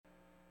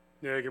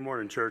Yeah, good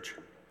morning, church.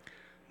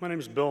 My name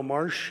is Bill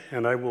Marsh,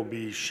 and I will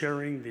be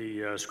sharing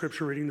the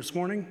scripture reading this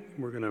morning.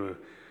 We're going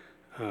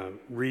to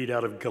read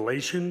out of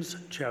Galatians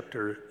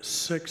chapter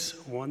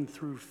 6, 1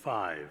 through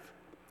 5.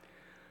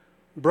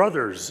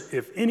 Brothers,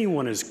 if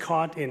anyone is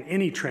caught in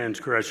any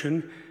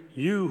transgression,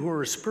 you who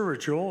are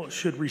spiritual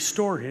should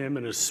restore him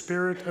in a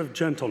spirit of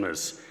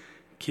gentleness.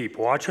 Keep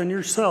watch on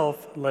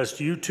yourself,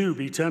 lest you too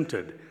be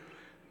tempted.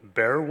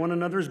 Bear one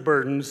another's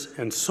burdens,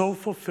 and so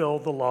fulfill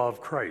the law of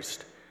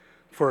Christ.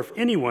 For if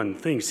anyone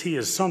thinks he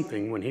is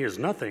something when he is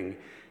nothing,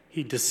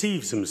 he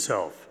deceives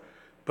himself.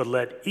 But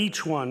let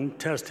each one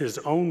test his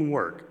own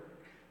work,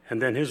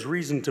 and then his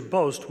reason to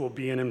boast will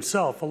be in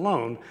himself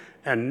alone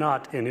and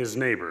not in his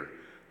neighbor.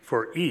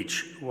 For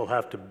each will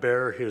have to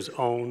bear his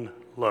own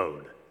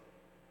load.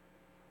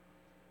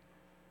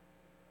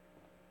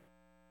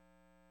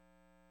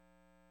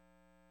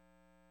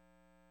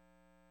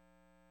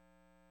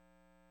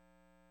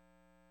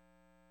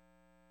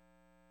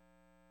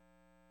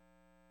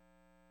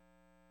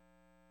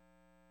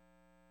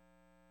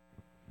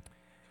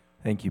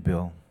 Thank you,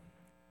 Bill.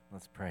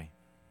 Let's pray.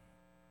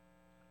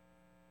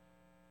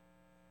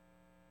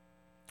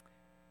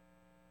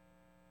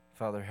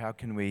 Father, how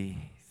can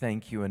we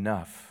thank you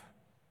enough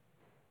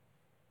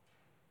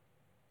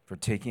for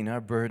taking our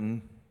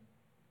burden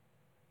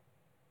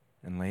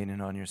and laying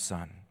it on your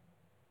Son?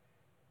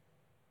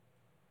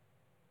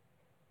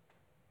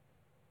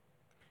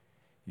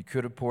 You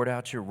could have poured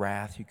out your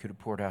wrath, you could have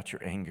poured out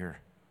your anger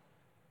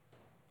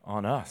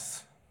on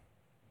us.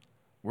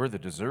 We're the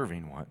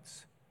deserving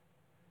ones.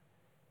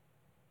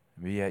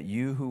 But yet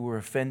you who were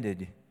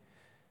offended,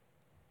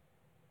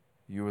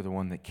 you were the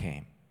one that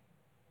came.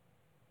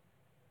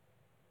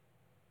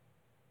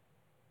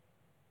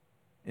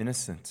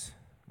 Innocent,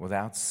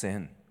 without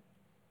sin.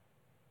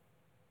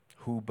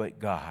 Who but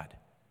God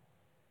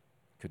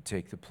could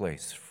take the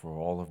place for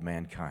all of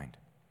mankind?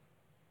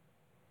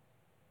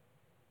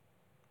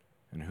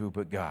 And who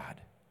but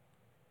God,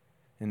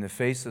 in the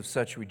face of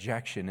such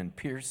rejection and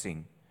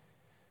piercing,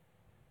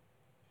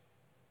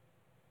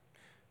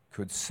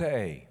 could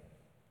say,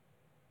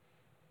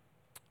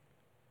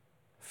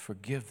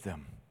 "Forgive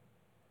them,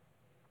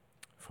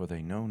 for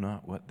they know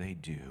not what they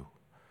do."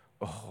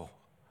 Oh,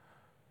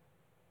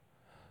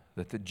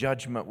 that the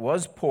judgment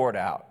was poured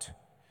out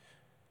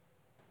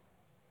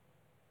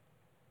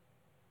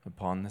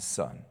upon the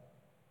Son,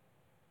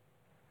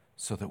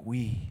 so that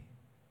we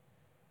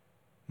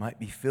might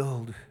be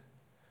filled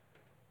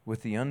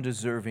with the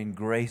undeserving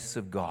grace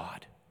of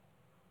God.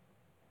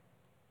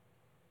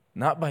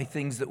 Not by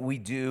things that we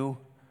do,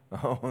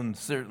 and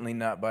certainly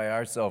not by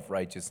our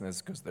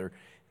self-righteousness, because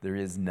there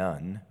is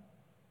none,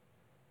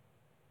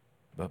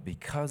 but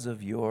because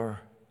of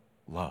your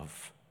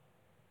love,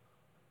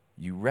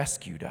 you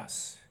rescued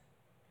us,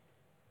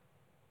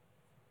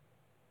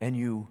 and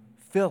you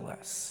fill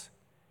us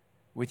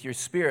with your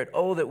Spirit.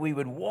 Oh, that we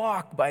would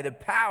walk by the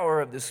power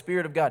of the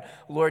Spirit of God.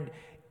 Lord,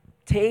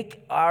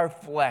 take our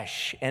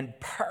flesh and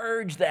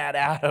purge that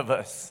out of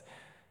us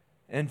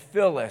and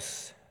fill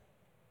us.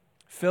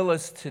 Fill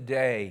us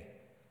today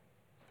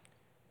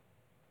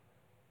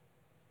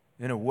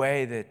in a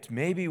way that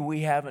maybe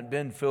we haven't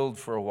been filled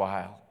for a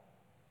while.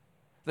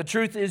 The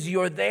truth is,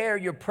 you're there,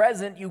 you're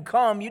present, you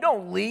come, you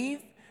don't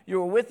leave.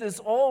 You're with us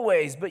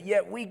always, but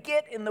yet we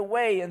get in the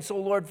way. And so,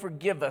 Lord,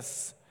 forgive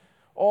us,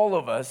 all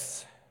of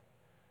us.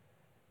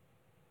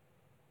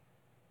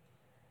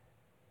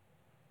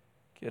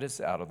 Get us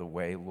out of the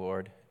way,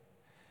 Lord.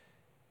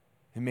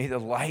 And may the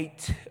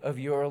light of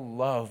your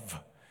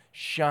love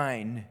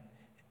shine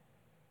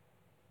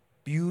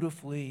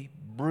beautifully,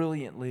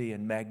 brilliantly,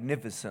 and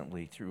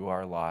magnificently through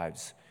our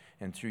lives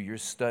and through your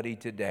study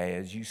today.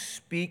 As you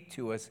speak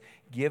to us,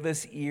 give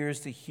us ears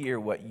to hear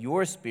what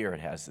your Spirit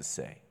has to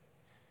say.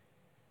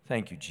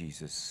 Thank you,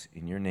 Jesus.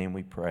 In your name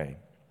we pray.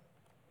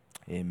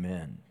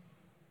 Amen.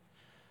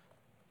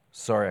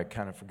 Sorry, I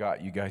kind of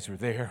forgot you guys were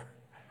there.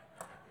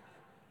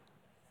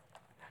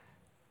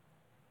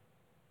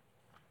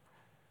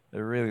 I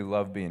really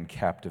love being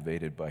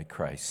captivated by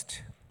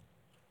Christ.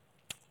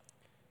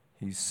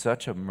 He's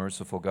such a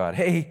merciful God.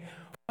 Hey,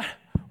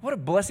 what a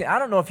blessing. I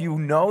don't know if you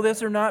know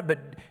this or not,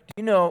 but do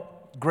you know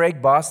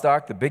Greg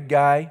Bostock, the big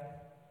guy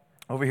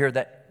over here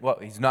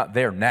he's not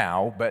there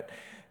now, but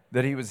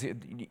that he was,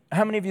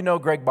 how many of you know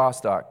Greg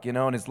Bostock? You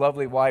know, and his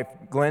lovely wife,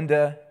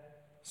 Glenda,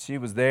 she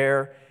was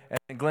there.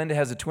 And Glenda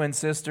has a twin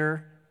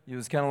sister. He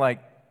was kind of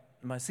like,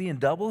 am I seeing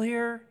double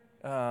here?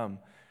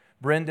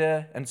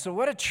 Brenda. And so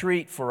what a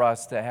treat for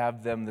us to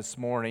have them this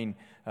morning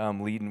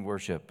leading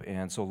worship.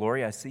 And so,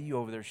 Lori, I see you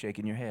over there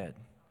shaking your head.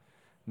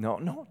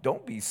 No,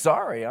 don't be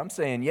sorry. I'm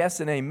saying yes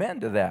and amen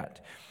to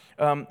that.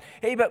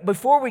 Hey, but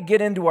before we get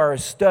into our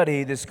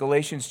study, this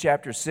Galatians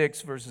chapter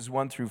 6, verses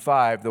 1 through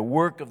 5, the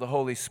work of the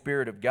Holy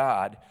Spirit of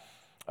God,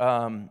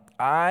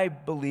 I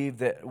believe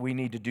that we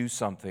need to do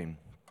something.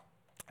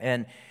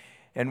 And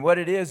what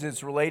it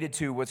is related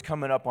to what's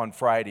coming up on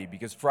Friday,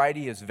 because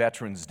Friday is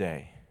Veterans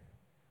Day.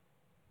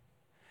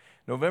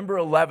 November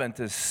 11th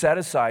is set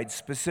aside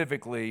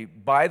specifically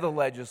by the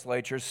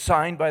legislature,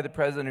 signed by the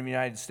President of the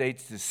United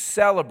States to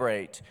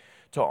celebrate,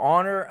 to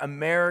honor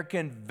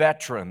American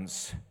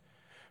veterans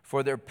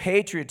for their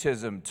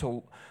patriotism,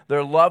 to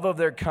their love of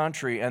their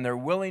country, and their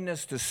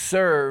willingness to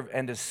serve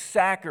and to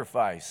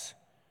sacrifice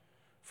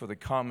for the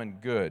common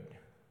good.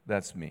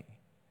 That's me.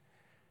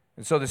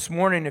 And so this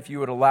morning, if you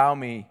would allow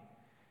me,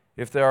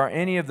 if there are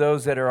any of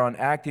those that are on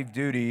active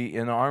duty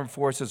in the armed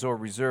forces or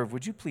reserve,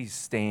 would you please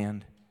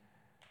stand?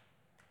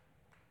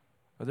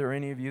 Are there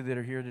any of you that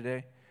are here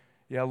today?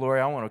 Yeah,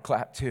 Lori, I want to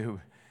clap too.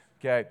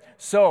 Okay,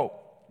 so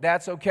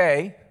that's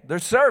okay. They're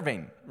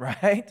serving,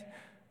 right?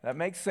 That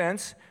makes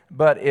sense.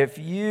 But if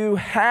you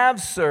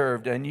have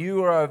served and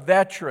you are a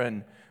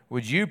veteran,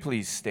 would you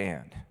please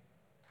stand?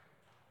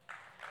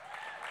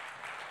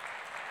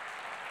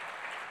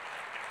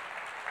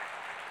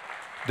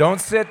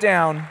 Don't sit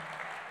down.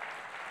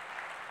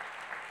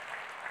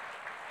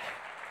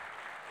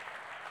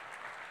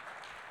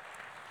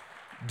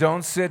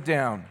 Don't sit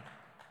down.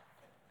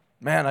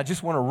 Man, I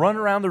just want to run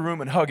around the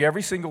room and hug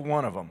every single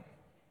one of them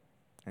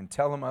and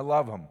tell them I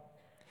love them.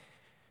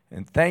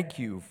 And thank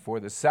you for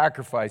the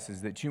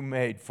sacrifices that you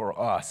made for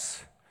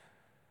us.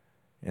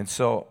 And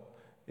so,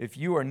 if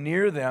you are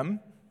near them,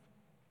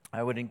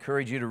 I would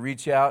encourage you to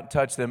reach out,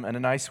 touch them in a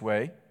nice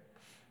way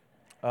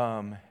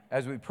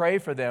as we pray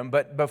for them.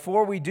 But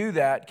before we do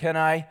that, can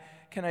I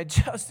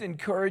just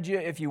encourage you,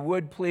 if you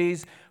would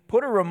please,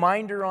 put a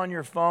reminder on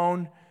your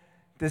phone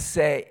to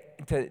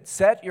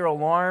set your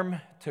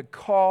alarm, to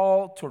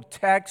call, to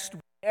text,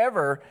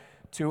 whatever,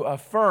 to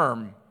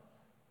affirm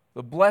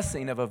the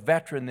blessing of a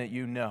veteran that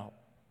you know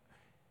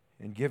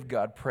and give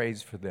God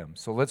praise for them.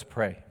 So let's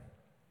pray.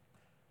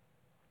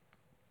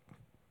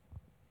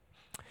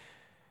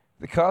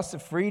 The cost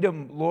of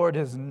freedom, Lord,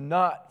 is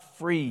not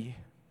free.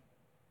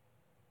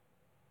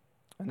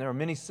 And there are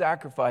many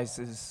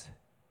sacrifices.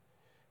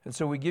 And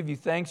so we give you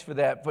thanks for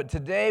that. But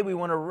today we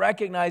want to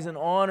recognize and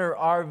honor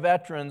our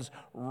veterans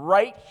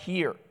right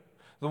here,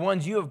 the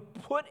ones you have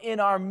put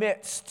in our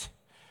midst.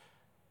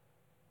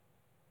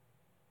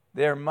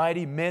 They are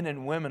mighty men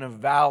and women of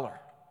valor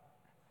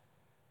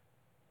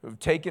who have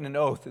taken an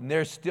oath, and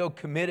they're still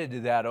committed to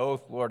that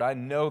oath, Lord. I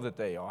know that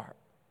they are.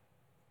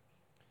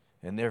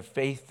 And they're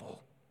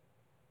faithful.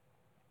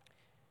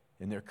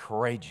 And they're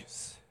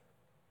courageous.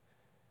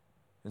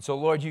 And so,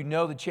 Lord, you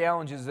know the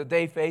challenges that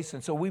they face,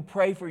 and so we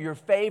pray for your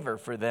favor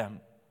for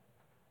them,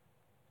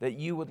 that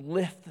you would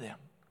lift them,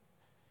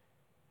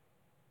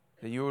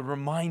 that you would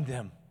remind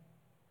them,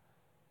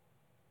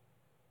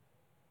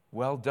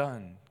 well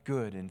done,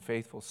 good and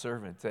faithful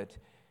servant, that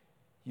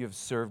you have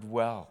served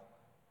well.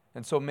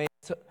 And so may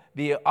it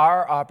be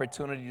our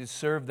opportunity to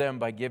serve them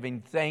by giving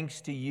thanks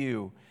to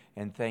you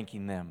and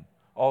thanking them.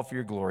 All for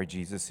your glory,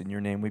 Jesus. In your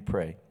name we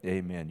pray.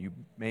 Amen. You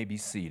may be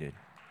seated.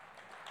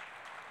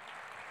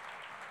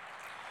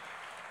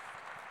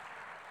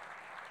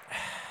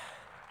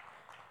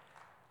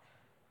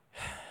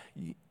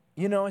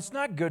 You know, it's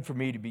not good for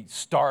me to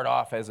start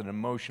off as an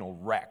emotional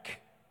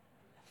wreck.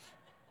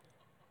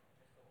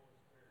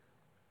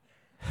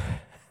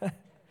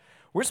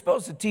 We're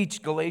supposed to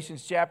teach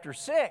Galatians chapter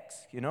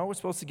 6. You know, we're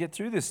supposed to get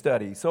through this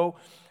study. So,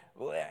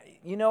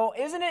 you know,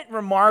 isn't it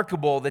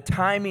remarkable the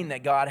timing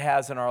that God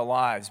has in our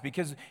lives?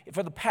 Because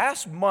for the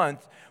past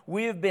month,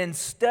 we have been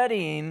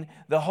studying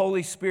the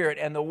Holy Spirit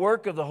and the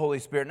work of the Holy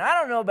Spirit. And I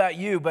don't know about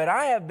you, but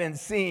I have been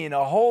seeing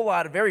a whole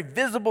lot of very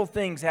visible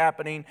things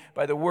happening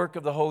by the work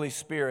of the Holy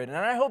Spirit. And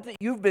I hope that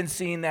you've been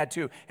seeing that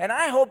too. And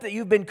I hope that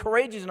you've been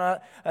courageous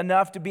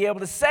enough to be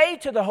able to say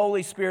to the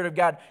Holy Spirit of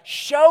God,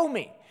 show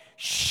me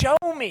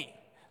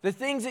the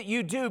things that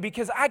you do,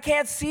 because I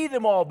can't see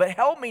them all, but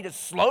help me to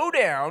slow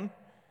down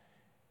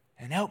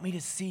and help me to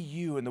see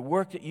you and the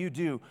work that you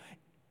do,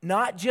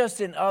 not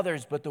just in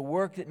others, but the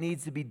work that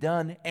needs to be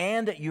done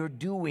and that you're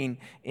doing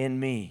in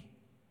me.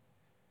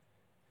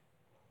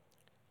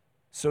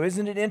 So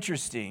isn't it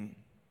interesting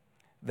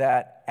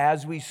that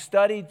as we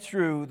studied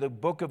through the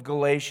book of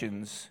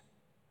Galatians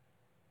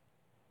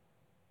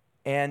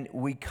and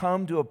we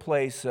come to a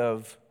place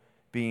of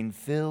being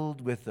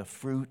filled with the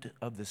fruit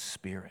of the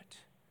Spirit,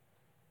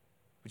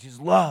 which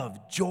is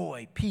love,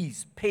 joy,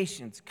 peace,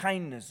 patience,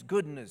 kindness,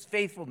 goodness,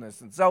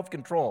 faithfulness, and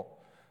self-control.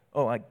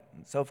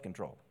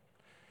 Self-control.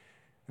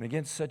 And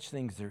against such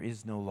things there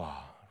is no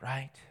law,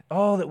 right?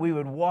 Oh, that we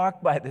would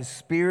walk by the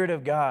Spirit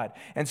of God.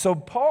 And so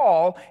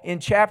Paul, in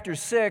chapter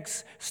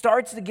 6,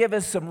 starts to give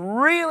us some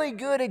really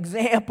good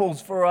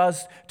examples for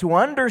us to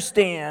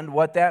understand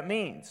what that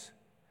means.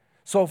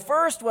 So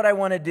first, what I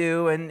want to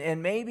do,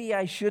 and maybe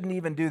I shouldn't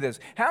even do this.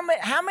 How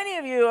many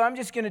of you, I'm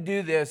just going to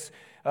do this,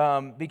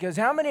 because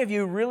how many of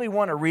you really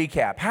want to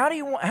recap?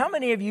 How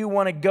many of you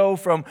want to go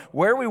from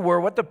where we were,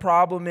 what the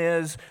problem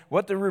is,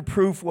 what the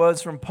reproof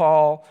was from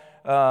Paul,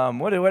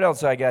 what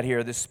else I got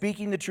here? The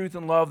speaking the truth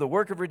in love, the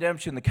work of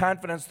redemption, the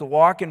confidence, the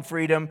walk in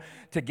freedom,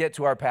 to get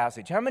to our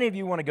passage. How many of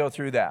you want to go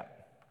through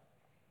that?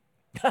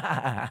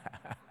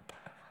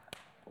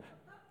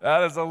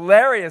 That is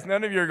hilarious.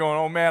 None of you are going,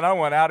 oh man, I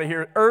want out of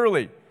here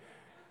early.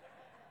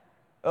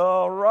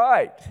 All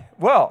right.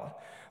 Well,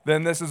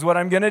 then this is what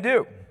I'm going to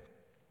do.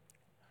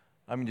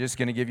 I'm just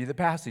going to give you the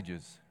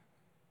passages.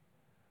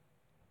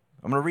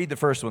 I'm going to read the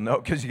first one, though,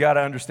 because you got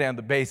to understand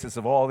the basis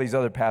of all these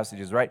other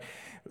passages, right?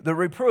 The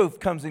reproof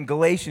comes in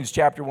Galatians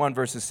chapter 1,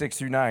 verses 6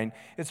 through 9.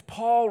 It's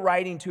Paul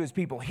writing to his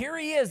people. Here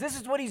he is. This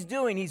is what he's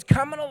doing. He's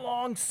coming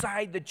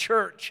alongside the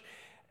church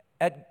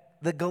at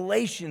the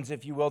Galatians,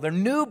 if you will. They're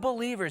new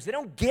believers. They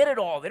don't get it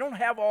all. They don't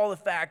have all the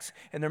facts,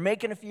 and they're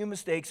making a few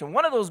mistakes. And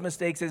one of those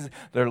mistakes is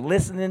they're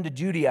listening to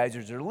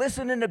Judaizers. They're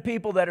listening to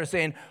people that are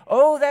saying,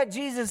 oh, that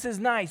Jesus is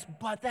nice,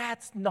 but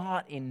that's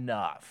not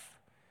enough.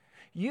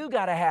 You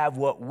got to have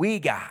what we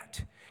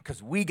got,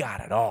 because we got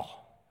it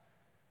all.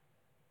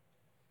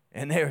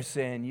 And they're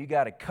saying, you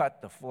got to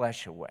cut the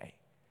flesh away.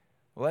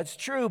 Well, that's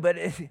true, but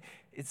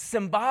it's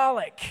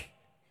symbolic,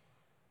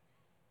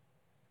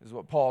 is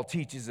what Paul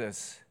teaches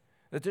us.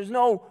 That there's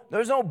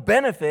no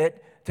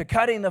benefit to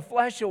cutting the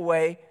flesh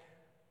away.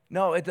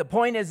 No, the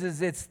point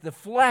is it's the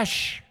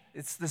flesh,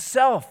 it's the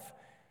self.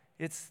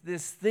 It's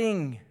this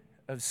thing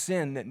of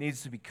sin that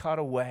needs to be cut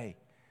away.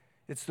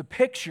 It's the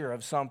picture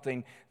of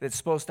something that's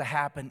supposed to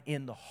happen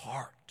in the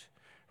heart,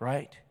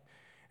 right?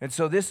 And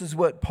so this is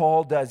what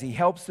Paul does. He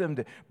helps them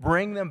to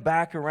bring them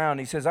back around.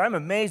 He says, I'm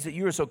amazed that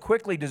you are so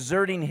quickly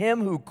deserting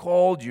him who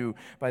called you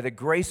by the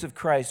grace of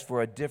Christ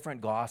for a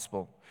different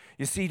gospel.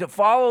 You see, to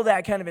follow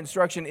that kind of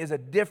instruction is a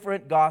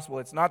different gospel.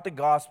 It's not the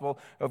gospel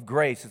of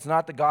grace. It's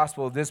not the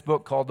gospel of this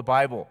book called the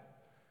Bible.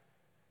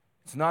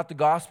 It's not the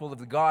gospel of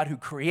the God who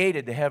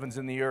created the heavens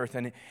and the earth.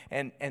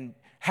 And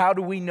how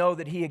do we know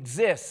that he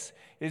exists?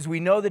 Is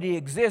we know that he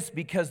exists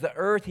because the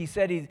earth, he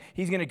said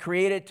he's going to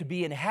create it to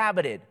be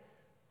inhabited.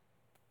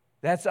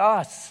 That's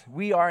us.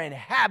 We are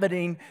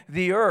inhabiting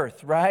the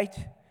earth, right?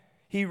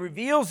 He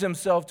reveals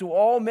himself to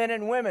all men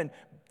and women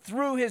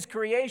through his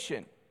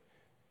creation.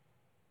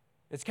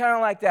 It's kind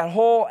of like that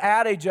whole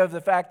adage of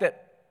the fact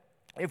that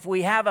if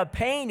we have a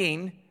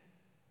painting,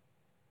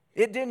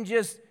 it didn't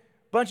just a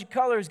bunch of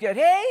colors get,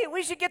 hey,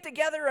 we should get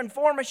together and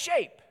form a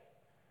shape.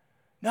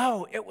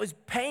 No, it was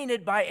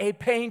painted by a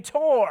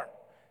painter.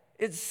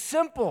 It's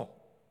simple.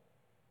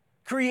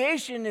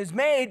 Creation is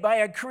made by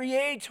a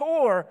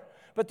creator,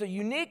 but the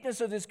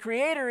uniqueness of this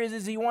creator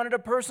is he wanted a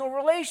personal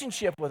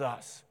relationship with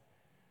us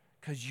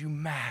because you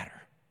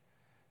matter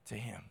to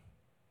him.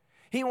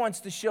 He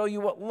wants to show you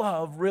what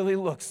love really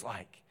looks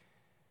like.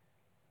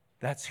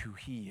 That's who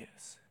he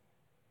is.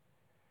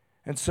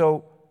 And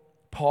so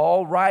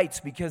Paul writes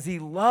because he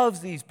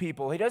loves these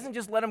people. He doesn't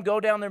just let them go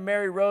down their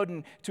merry road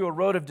and to a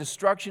road of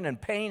destruction and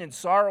pain and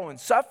sorrow and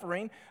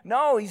suffering.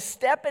 No, he's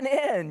stepping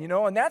in,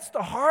 and that's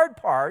the hard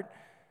part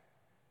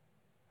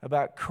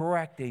about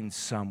correcting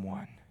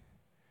someone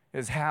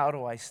is how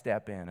do I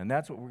step in? And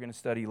that's what we're going to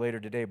study later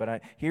today.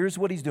 But here's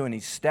what he's doing.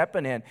 He's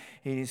stepping in.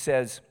 He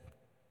says,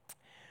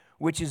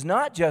 which is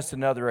not just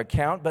another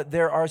account, but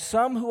there are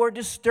some who are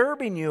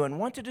disturbing you and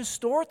want to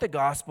distort the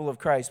gospel of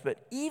Christ. But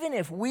even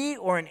if we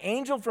or an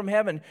angel from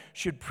heaven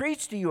should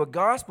preach to you a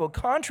gospel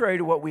contrary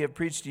to what we have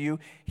preached to you,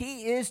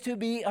 he is to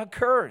be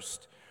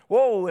accursed.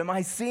 Whoa, am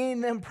I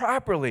seeing them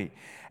properly?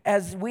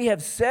 As we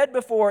have said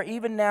before,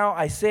 even now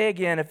I say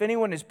again, if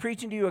anyone is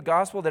preaching to you a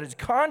gospel that is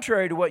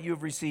contrary to what you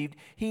have received,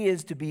 he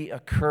is to be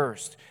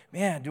accursed.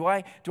 Man, do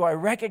I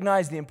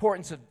recognize the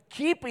importance of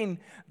keeping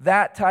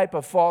that type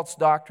of false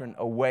doctrine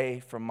away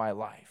from my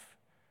life?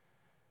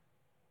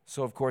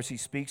 So, of course, he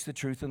speaks the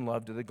truth in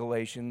love to the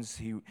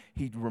Galatians.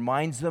 He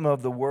reminds them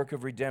of the work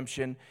of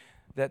redemption,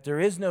 that there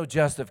is no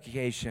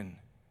justification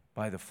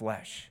by the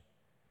flesh.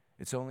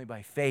 It's only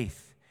by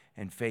faith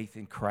and faith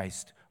in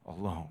Christ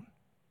alone.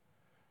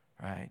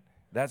 Right?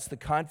 That's the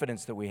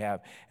confidence that we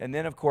have. And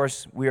then, of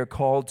course, we are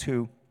called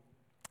to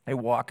a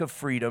walk of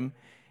freedom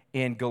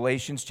in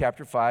Galatians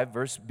chapter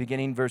 5,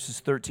 beginning verses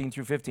 13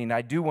 through 15.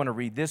 I do want to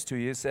read this to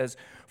you. It says,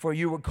 for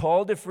you were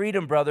called to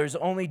freedom, brothers,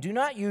 only do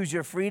not use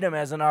your freedom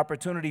as an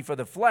opportunity for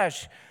the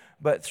flesh,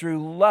 but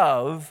through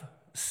love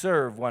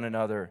serve one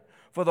another.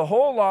 For the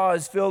whole law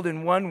is filled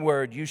in one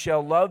word, you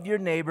shall love your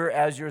neighbor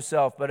as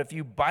yourself. But if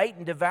you bite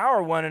and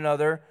devour one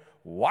another,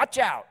 watch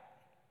out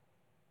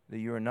that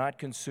you are not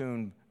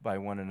consumed by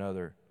one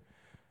another.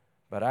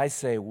 But I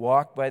say,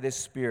 walk by the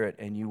Spirit,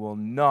 and you will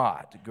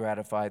not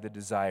gratify the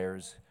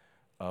desires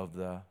of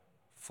the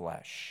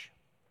flesh.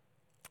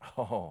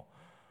 Oh,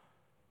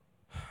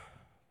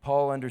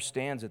 Paul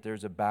understands that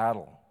there's a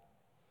battle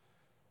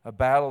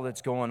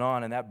that's going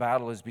on, and that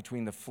battle is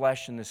between the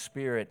flesh and the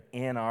Spirit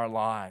in our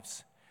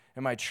lives.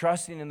 Am I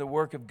trusting in the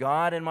work of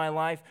God in my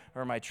life,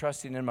 or am I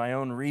trusting in my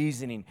own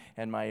reasoning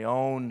and my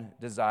own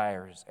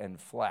desires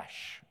and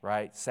flesh,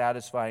 right?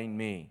 Satisfying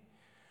me.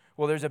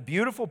 Well, there's a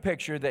beautiful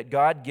picture that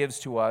God gives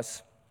to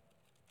us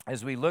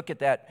as we look at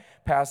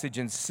that passage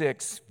in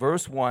 6,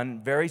 verse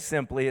 1. Very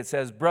simply, it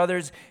says,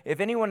 brothers, if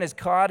anyone is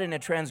caught in a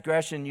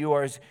transgression,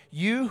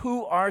 you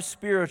who are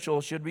spiritual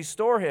should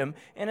restore him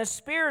in a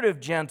spirit of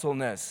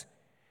gentleness,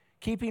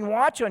 keeping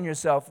watch on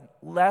yourself,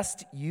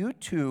 lest you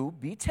too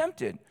be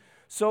tempted.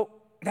 So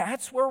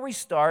that's where we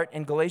start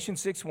in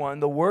Galatians 6:1,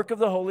 the work of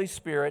the Holy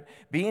Spirit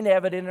being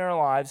evident in our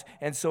lives.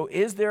 And so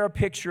is there a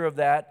picture of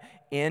that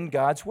in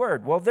God's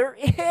Word? Well, there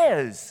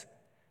is.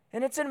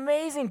 And it's an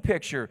amazing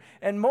picture.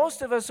 And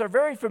most of us are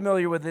very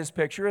familiar with this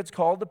picture. It's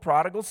called the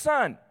prodigal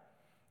son.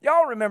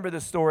 Y'all remember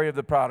the story of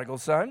the prodigal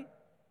son?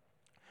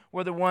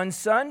 Where the one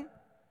son,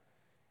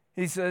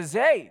 he says,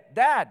 hey,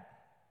 Dad,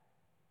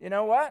 you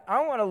know what?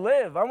 I want to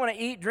live. I want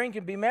to eat, drink,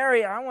 and be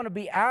merry. I want to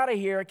be out of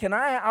here.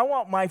 I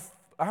want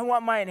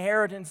my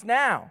inheritance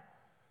now.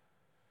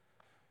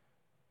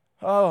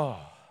 Oh,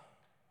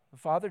 the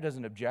father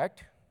doesn't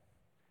object.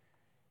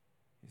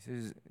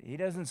 He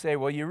doesn't say,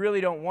 well, you really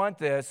don't want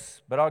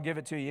this, but I'll give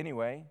it to you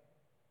anyway.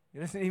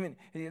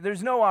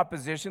 There's no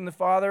opposition. The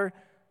father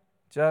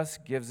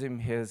just gives him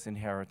his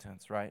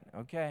inheritance, right?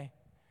 Okay.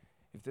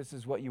 If this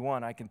is what you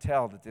want, I can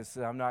tell that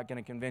I'm not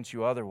going to convince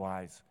you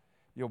otherwise.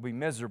 You'll be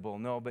miserable.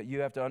 No, but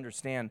you have to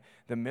understand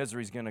the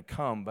misery is going to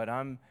come. But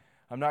I'm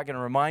not going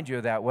to remind you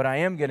of that. What I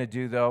am going to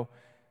do, though,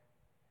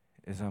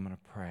 is I'm going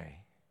to pray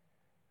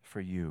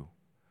for you,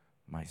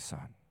 my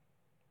son.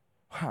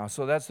 Wow,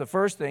 so that's the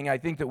first thing I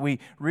think that we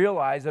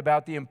realize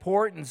about the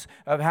importance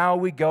of how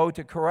we go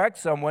to correct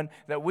someone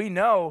that we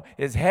know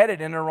is headed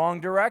in the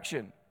wrong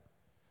direction.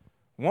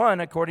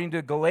 One, according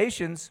to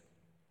Galatians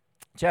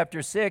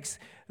chapter 6,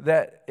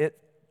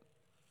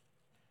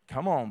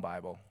 come on,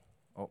 Bible.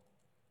 Oh,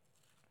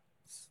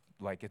 it's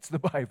like it's the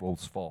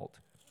Bible's fault.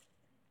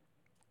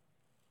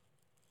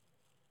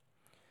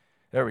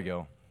 There we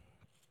go.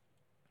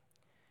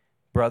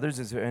 Brothers,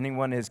 if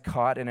anyone is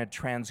caught in a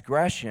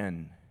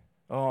transgression,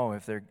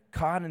 if they're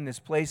caught in this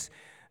place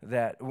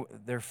that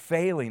they're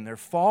failing, they're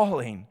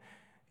falling,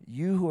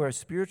 you who are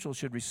spiritual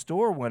should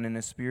restore one in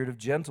a spirit of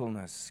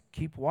gentleness.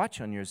 Keep watch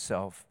on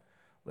yourself,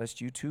 lest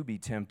you too be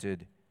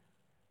tempted.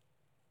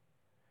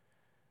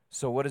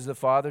 So what does the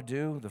father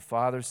do? The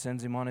father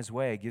sends him on his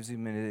way, gives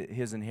him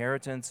his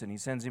inheritance, and he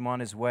sends him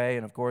on his way.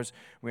 And of course,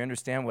 we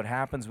understand what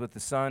happens with the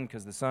son,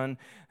 because the son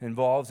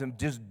involves him,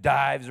 just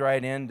dives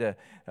right into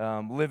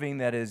living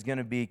that is going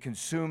to be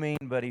consuming.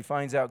 But he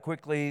finds out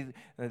quickly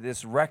that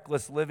this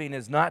reckless living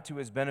is not to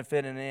his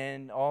benefit, and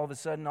then all of a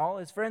sudden, all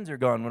his friends are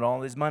gone when all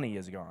his money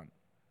is gone.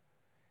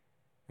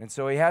 And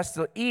so he has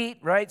to eat,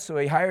 right? So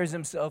he hires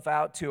himself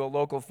out to a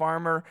local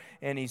farmer,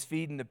 and he's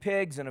feeding the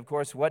pigs. And of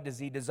course, what does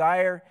he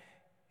desire?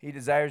 He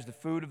desires the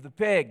food of the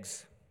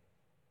pigs.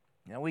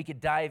 Now, we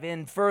could dive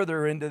in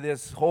further into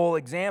this whole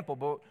example,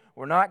 but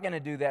we're not going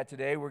to do that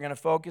today. We're going to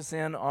focus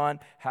in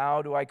on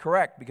how do I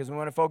correct, because we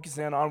want to focus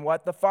in on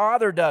what the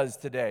father does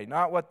today,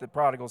 not what the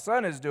prodigal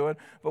son is doing,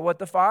 but what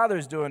the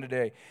father's doing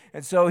today.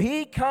 And so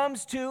he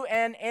comes to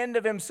an end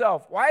of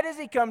himself. Why does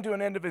he come to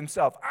an end of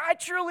himself? I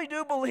truly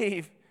do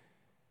believe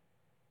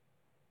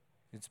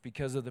it's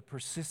because of the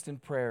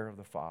persistent prayer of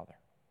the father.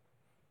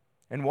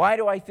 And why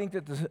do I think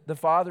that the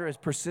father is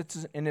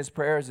persistent in his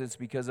prayers? It's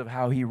because of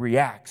how he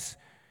reacts.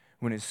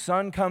 When his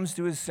son comes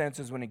to his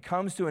senses, when he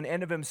comes to an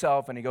end of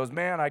himself, and he goes,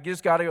 man, I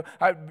just got to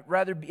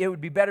go. It would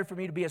be better for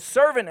me to be a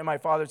servant in my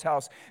father's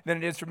house than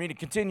it is for me to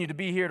continue to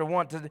be here to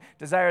want to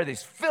desire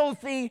this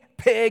filthy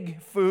pig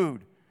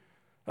food.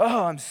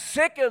 Oh, I'm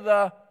sick of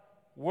the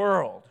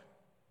world.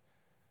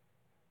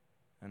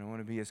 And I want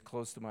to be as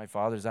close to my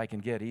father as I can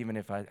get, even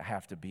if I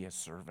have to be a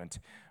servant.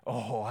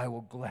 Oh, I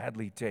will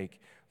gladly take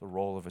the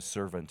role of a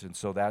servant. And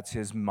so that's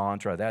his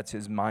mantra. That's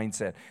his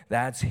mindset.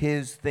 That's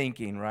his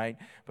thinking, right?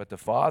 But the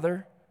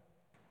father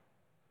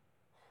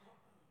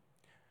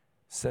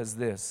says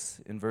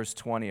this in verse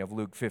 20 of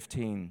Luke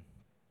 15.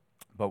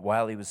 But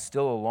while he was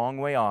still a long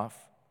way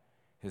off,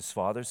 his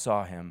father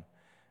saw him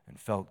and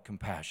felt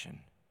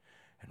compassion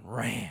and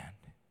ran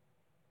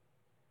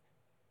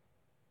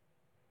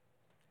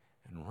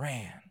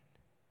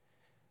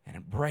and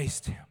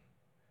embraced him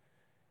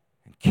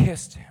and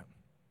kissed him.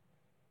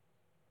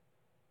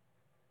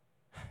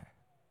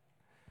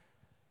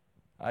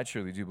 I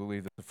truly do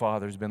believe that the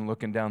father's been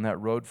looking down that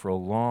road for a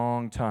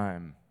long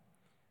time.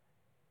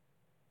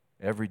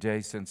 Every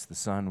day since the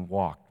son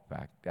walked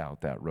back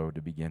out that road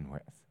to begin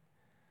with.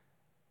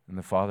 And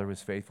the father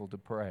was faithful to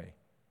pray.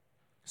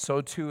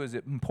 So too is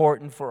it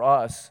important for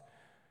us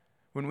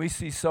when we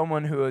see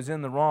someone who is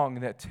in the wrong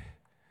that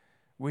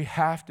we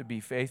have to be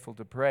faithful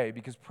to pray,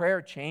 because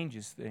prayer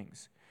changes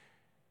things.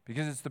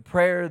 Because it's the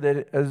prayer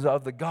that is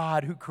of the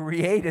God who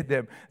created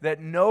them, that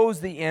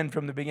knows the end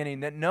from the beginning,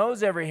 that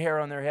knows every hair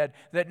on their head,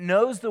 that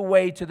knows the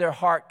way to their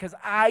heart, because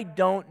I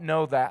don't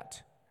know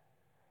that.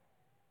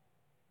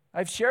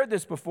 I've shared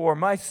this before.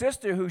 My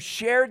sister, who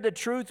shared the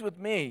truth with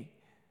me,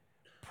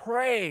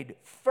 prayed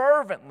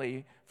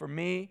fervently for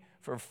me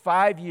for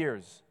 5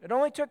 years. It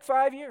only took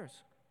 5 years.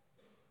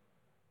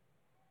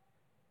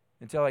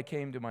 Until I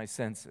came to my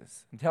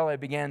senses, until I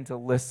began to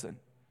listen.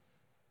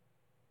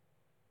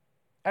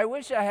 I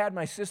wish I had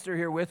my sister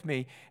here with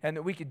me and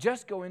that we could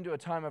just go into a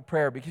time of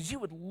prayer, because you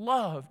would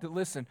love to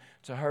listen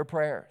to her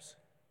prayers.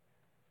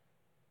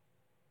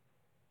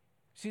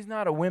 She's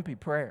not a wimpy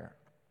prayer.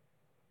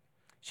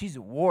 She's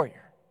a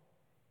warrior.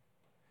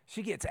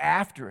 She gets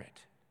after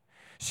it.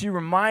 She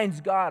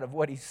reminds God of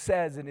what He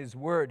says in His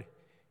Word.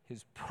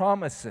 His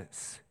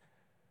promises.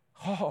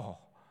 Oh,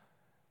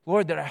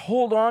 Lord, that I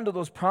hold on to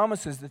those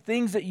promises, the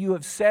things that you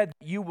have said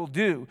you will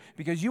do,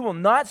 because you will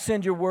not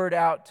send your word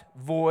out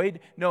void.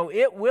 No,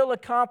 it will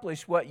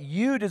accomplish what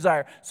you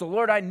desire. So,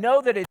 Lord, I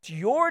know that it's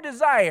your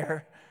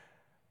desire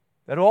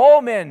that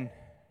all men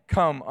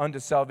come unto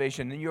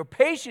salvation, and you're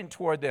patient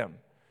toward them.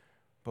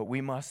 But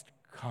we must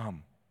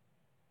come.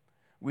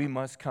 We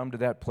must come to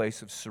that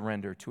place of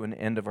surrender, to an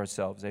end of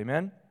ourselves.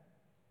 Amen?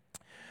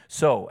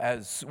 So,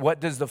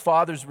 what does the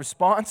Father's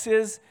response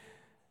is?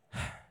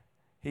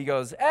 He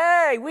goes,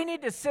 hey, we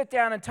need to sit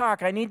down and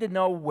talk. I need to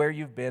know where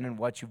you've been and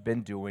what you've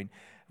been doing.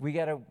 We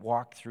got to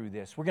walk through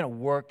this. We're going to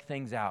work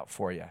things out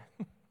for you.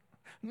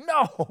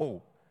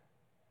 No.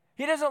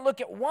 He doesn't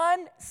look at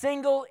one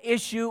single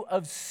issue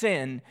of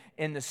sin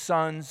in the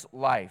Son's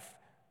life.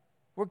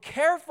 We're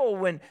careful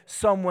when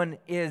someone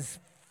is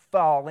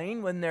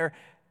falling, when they're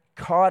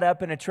caught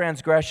up in a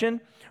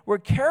transgression. We're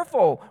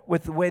careful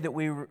with the way that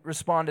we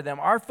respond to them.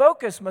 Our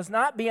focus must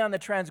not be on the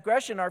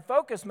transgression. Our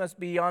focus must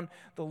be on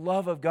the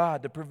love of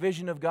God, the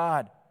provision of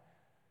God.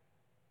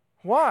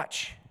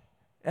 Watch.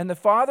 And the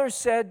Father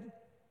said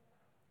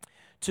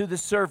to the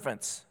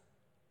servants,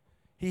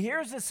 he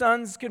hears the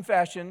son's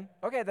confession.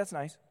 Okay, that's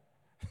nice.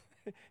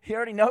 He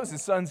already knows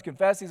his son's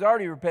confessed. He's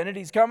already repented.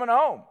 He's coming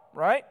home,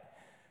 right?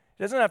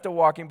 He doesn't have to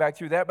walk him back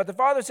through that. But the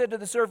Father said to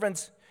the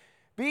servants,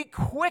 bring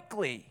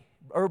quickly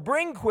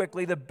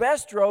the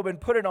best robe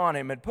and put it on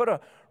him, and put a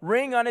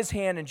ring on his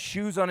hand and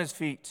shoes on his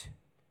feet.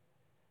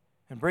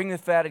 And bring the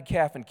fatted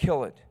calf and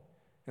kill it,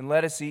 and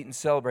let us eat and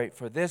celebrate.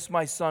 For this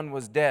my son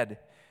was dead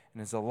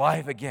and is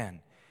alive again.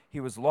 He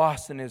was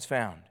lost and is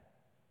found.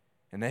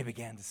 And they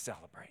began to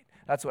celebrate.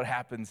 That's what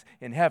happens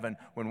in heaven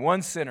when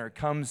one sinner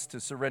comes to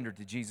surrender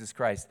to Jesus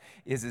Christ,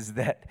 is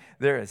that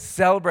there is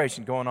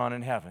celebration going on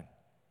in heaven.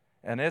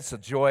 And it's a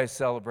joyous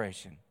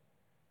celebration.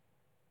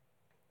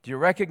 Do you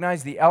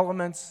recognize the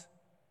elements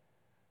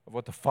of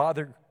what the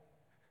Father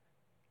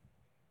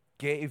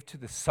gave to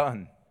the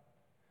Son?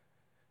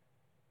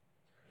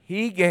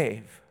 He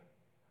gave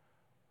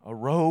a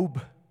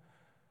robe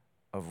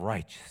of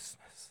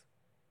righteousness.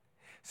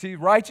 See,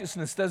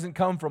 righteousness doesn't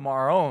come from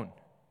our own.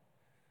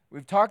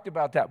 We've talked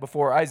about that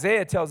before.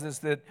 Isaiah tells us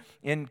that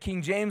in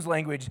King James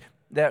language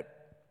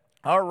that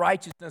our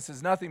righteousness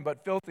is nothing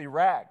but filthy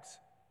rags.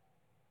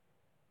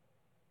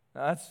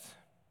 Now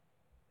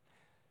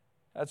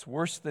that's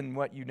worse than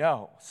what you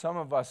know. Some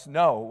of us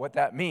know what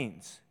that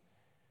means.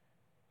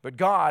 But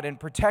God, in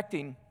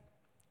protecting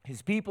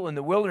his people in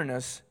the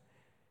wilderness,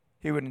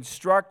 he would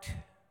instruct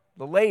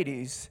the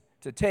ladies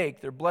to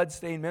take their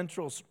blood-stained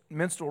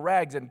menstrual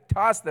rags and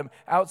toss them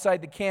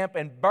outside the camp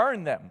and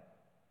burn them.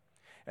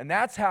 And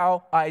that's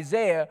how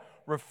Isaiah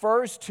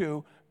refers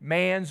to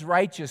man's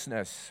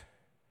righteousness.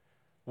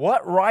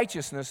 What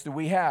righteousness do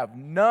we have?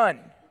 None.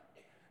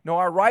 No,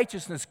 our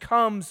righteousness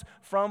comes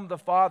from the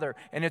Father,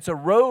 and it's a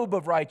robe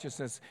of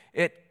righteousness.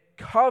 It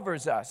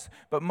covers us.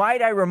 But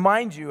might I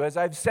remind you, as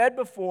I've said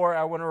before,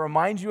 I want to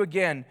remind you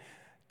again,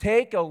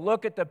 take a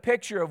look at the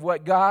picture of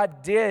what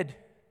God did.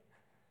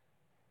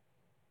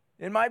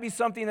 It might be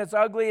something that's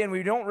ugly and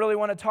we don't really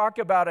want to talk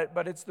about it,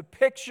 but it's the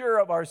picture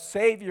of our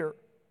Savior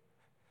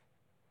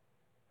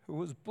who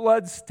was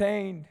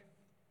blood-stained.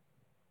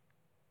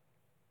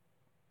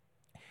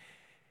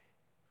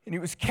 And he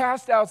was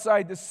cast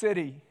outside the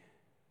city,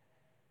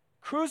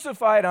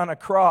 crucified on a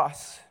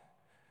cross,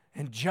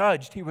 and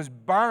judged. He was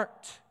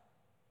burnt.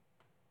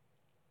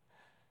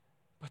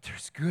 But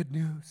there's good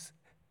news,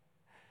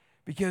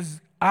 because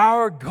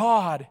our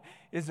God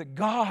is a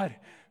God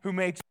who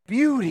makes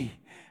beauty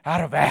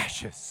out of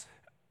ashes.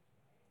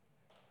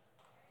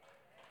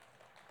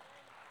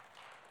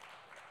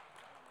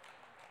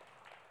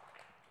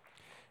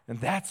 And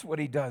that's what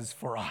he does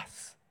for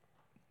us.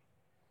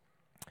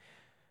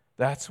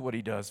 That's what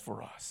he does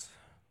for us.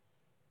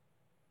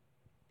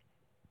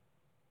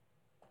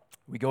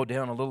 We go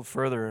down a little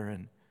further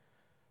and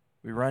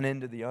we run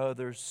into the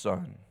other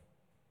son.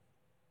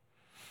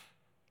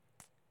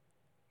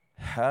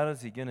 How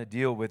is he going to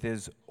deal with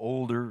his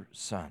older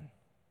son?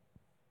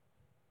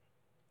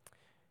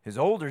 His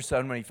older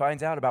son, when he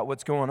finds out about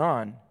what's going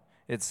on,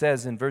 it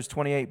says in verse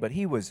 28, but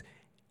he was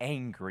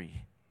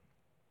angry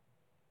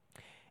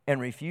and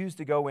refused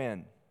to go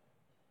in.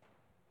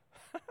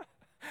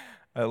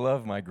 I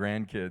love my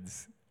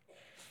grandkids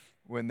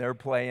when they're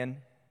playing,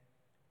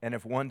 and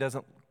if one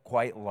doesn't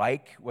quite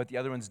like what the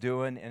other one's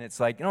doing, and it's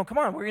like, come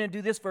on, we're going to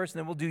do this first, and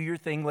then we'll do your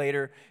thing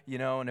later,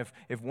 and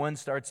if one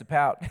starts to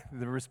pout,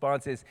 the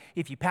response is,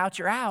 if you pout,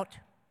 you're out.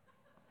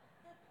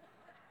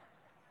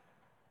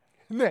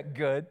 Isn't that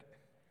good?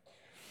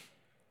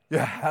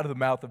 Yeah, out of the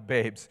mouth of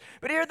babes.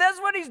 But here, that's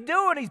what he's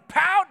doing. He's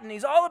pouting.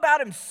 He's all about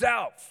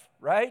himself,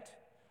 right?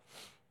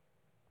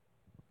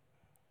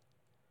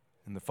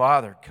 And the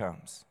Father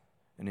comes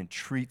and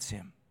entreats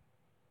him.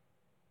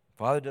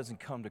 Father doesn't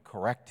come to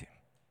correct him.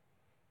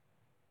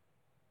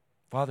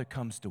 Father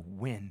comes to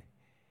win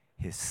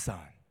his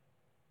son.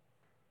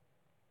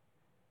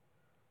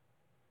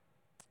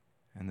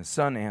 And the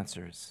son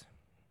answers,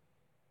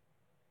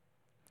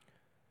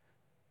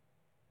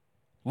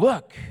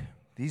 Look,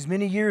 these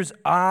many years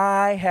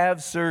I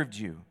have served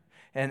you,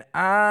 and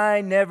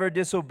I never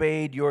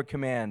disobeyed your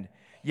command.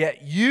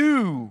 Yet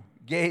you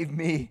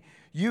never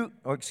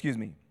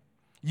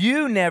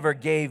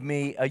gave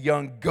me a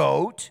young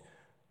goat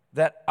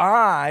that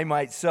I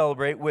might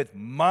celebrate with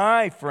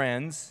my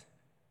friends.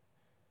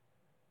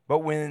 But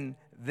when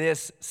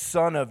this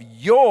son of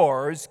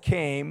yours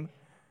came,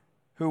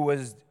 who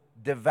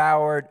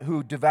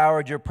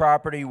devoured your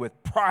property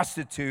with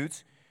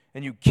prostitutes,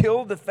 and you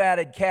killed the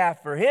fatted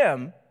calf for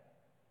him,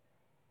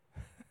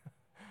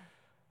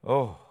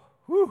 oh,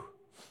 whew.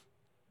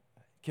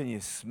 Can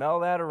you smell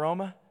that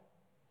aroma?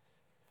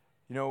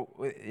 You know,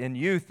 in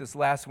youth this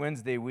last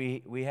Wednesday,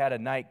 we had a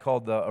night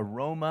called the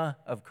Aroma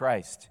of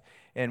Christ.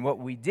 And what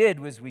we did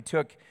was we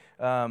took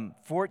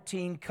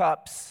 14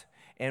 cups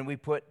and we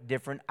put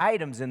different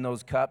items in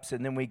those cups,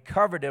 and then we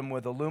covered them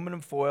with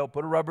aluminum foil,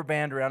 put a rubber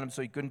band around them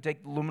so you couldn't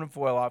take the aluminum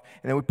foil off,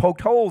 and then we poked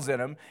holes in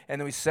them,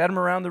 and then we set them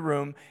around the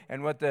room.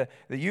 And what the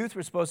youth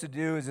were supposed to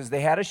do is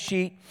they had a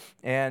sheet,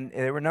 and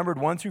they were numbered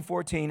 1 through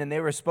 14, and they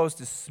were supposed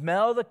to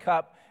smell the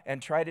cup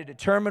and try to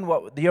determine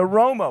what the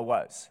aroma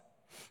was.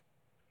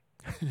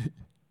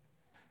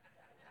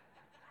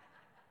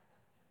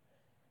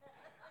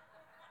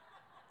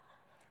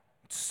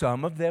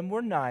 Some of them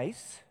were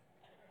nice.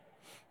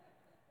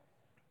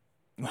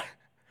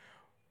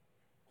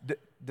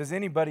 Does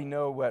anybody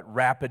know what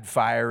rapid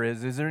fire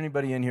is? Is there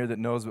anybody in here that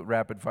knows what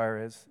rapid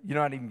fire is? You're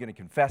not even going to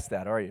confess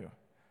that, are you?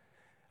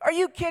 Are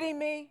you kidding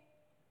me?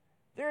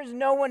 There is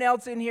no one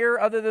else in here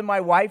other than my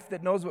wife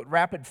that knows what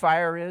rapid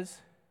fire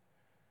is.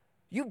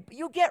 You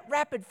get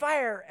rapid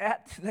fire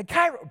at the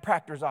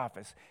chiropractor's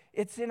office.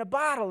 It's in a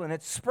bottle and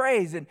it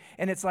sprays and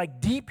it's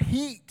like deep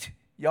heat.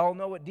 Y'all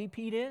know what deep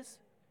heat is?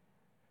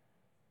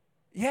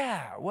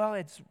 Yeah, well,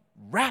 it's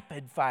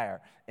rapid fire,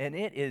 and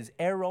it is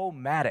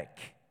aromatic.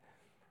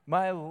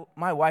 My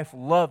wife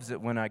loves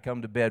it when I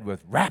come to bed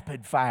with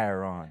rapid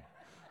fire on.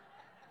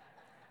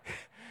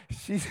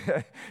 She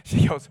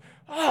goes,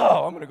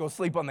 oh, I'm going to go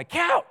sleep on the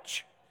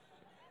couch.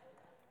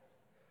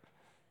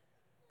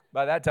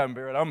 By that time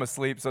period, I'm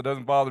asleep, so it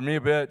doesn't bother me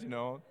a bit, you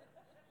know.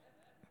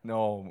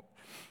 No.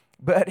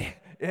 But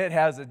it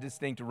has a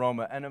distinct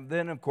aroma. And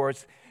then, of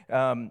course,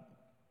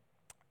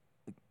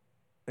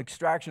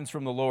 extractions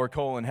from the lower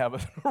colon have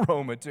an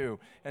aroma too.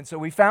 And so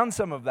we found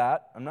some of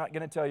that. I'm not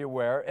going to tell you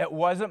where. It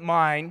wasn't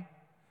mine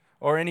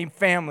or any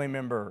family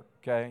member,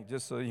 okay,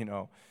 just so you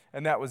know.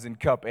 And that was in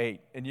cup 8.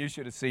 And you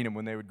should have seen them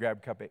when they would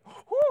grab cup 8.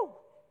 Woo!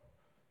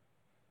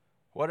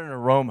 What an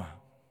aroma.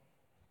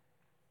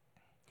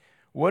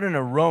 What an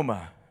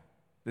aroma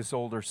this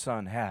older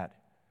son had.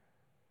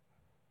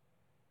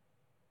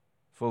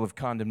 Full of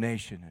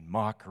condemnation and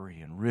mockery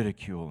and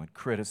ridicule and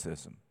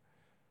criticism.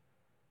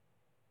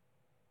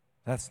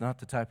 That's not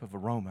the type of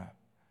aroma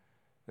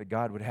that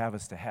God would have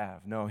us to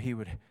have. No, He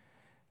would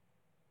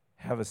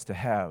have us to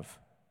have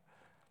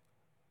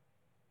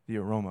the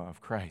aroma of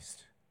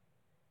Christ.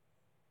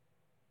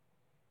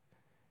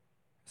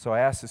 So I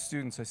asked the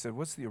students, I said,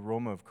 what's the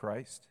aroma of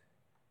Christ?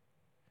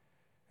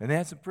 And they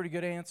had some pretty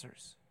good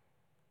answers.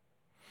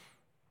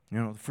 You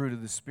know, the fruit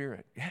of the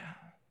Spirit. Yeah,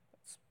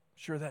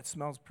 sure that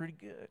smells pretty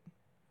good.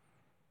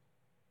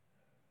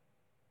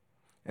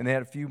 And they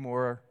had a few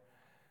more.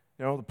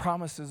 You know, the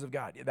promises of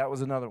God. That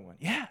was another one.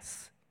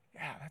 Yes.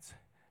 Yeah,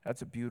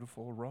 that's a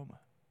beautiful aroma.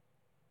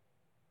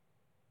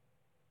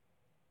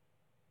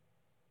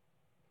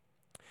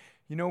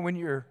 You know, when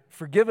you're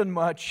forgiven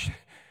much,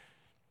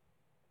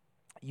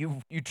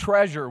 you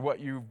treasure what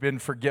you've been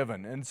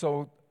forgiven. And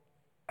so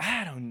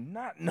I do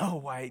not know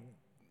why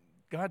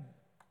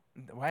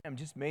I'm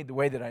just made the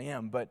way that I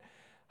am, but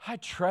I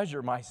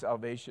treasure my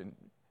salvation.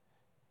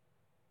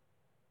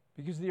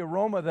 Because the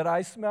aroma that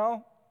I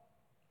smell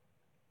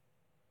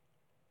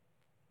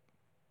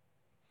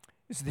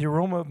is the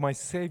aroma of my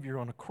Savior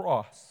on a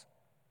cross.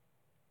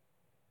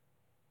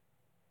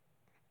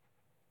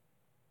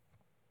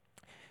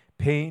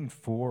 Paying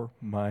for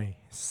my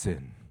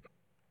sin.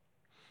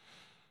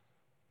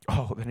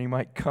 Oh, that He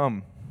might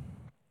come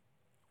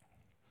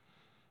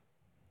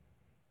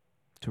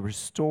to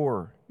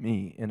restore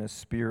me in a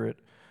spirit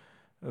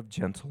of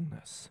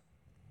gentleness.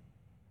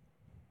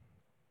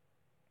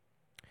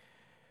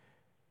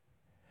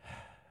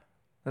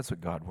 That's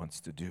what God wants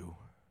to do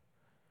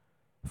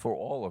for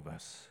all of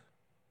us.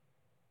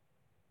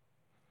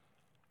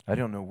 I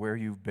don't know where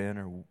you've been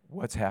or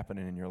what's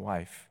happening in your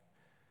life,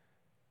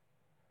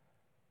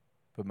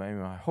 but may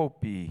my hope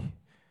be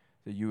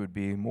that you would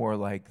be more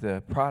like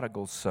the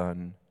prodigal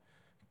son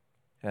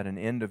at an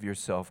end of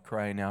yourself,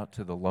 crying out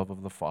to the love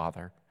of the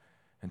Father,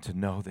 and to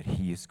know that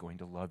He is going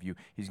to love you.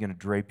 He's going to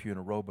drape you in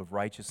a robe of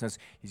righteousness.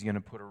 He's going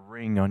to put a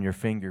ring on your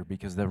finger,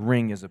 because the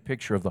ring is a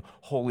picture of the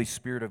Holy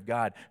Spirit of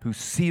God who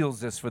seals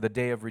this for the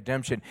day of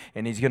redemption.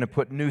 And He's going to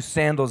put new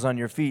sandals on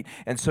your feet.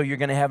 And so you're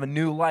going to have a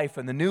new life.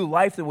 And the new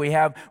life that we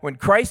have when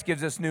Christ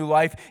gives us new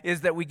life is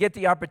that we get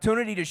the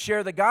opportunity to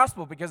share the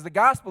gospel, because the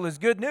gospel is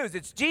good news.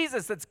 It's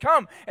Jesus that's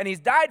come, and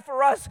He's died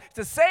for us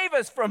to save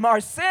us from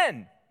our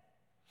sin.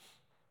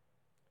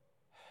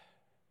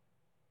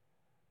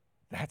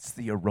 That's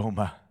the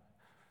aroma.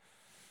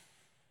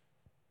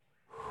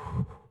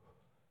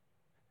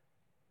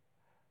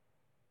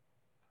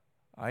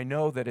 I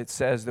know that it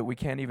says that we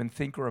can't even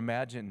think or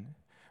imagine,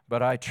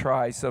 but I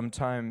try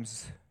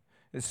sometimes,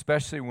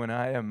 especially when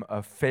I am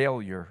a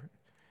failure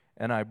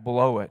and I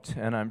blow it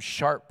and I'm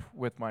sharp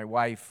with my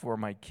wife or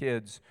my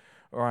kids,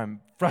 or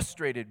I'm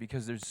frustrated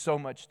because there's so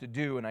much to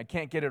do and I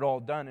can't get it all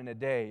done in a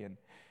day, and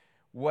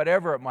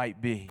whatever it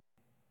might be.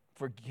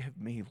 Forgive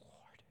me, Lord.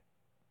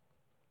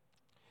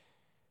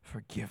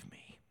 Forgive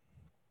me.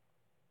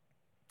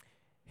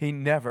 He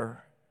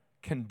never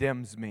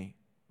condemns me.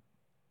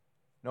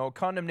 No,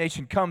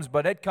 condemnation comes,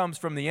 but it comes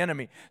from the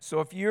enemy. So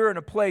if you're in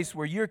a place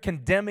where you're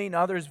condemning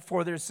others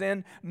for their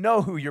sin,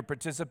 know who you're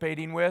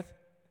participating with.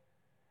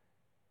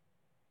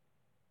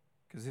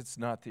 Because it's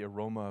not the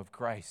aroma of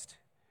Christ.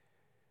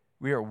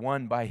 We are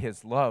won by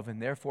His love,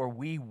 and therefore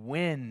we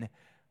win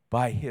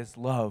by His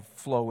love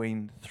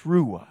flowing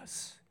through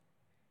us.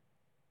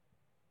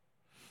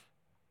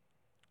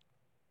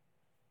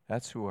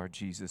 That's who our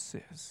Jesus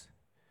is.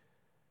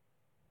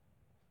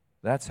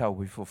 That's how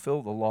we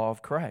fulfill the law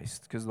of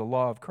Christ, because the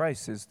law of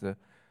Christ is to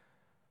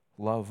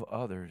love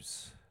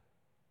others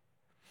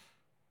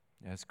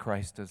as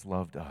Christ has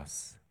loved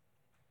us.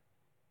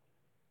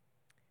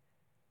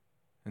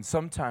 And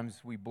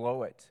sometimes we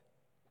blow it.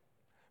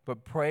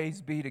 But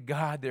praise be to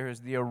God, there is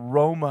the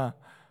aroma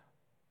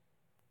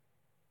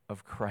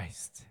of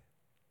Christ.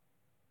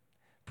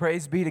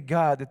 Praise be to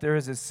God that there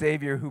is a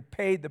Savior who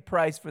paid the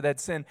price for that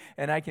sin,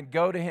 and I can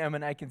go to Him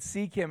and I can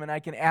seek Him and I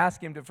can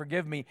ask Him to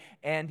forgive me,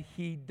 and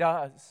He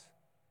does.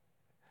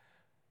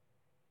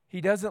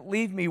 He doesn't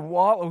leave me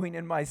wallowing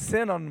in my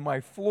sin on my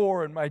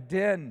floor in my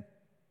den.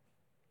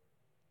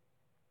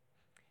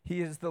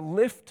 He is the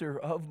lifter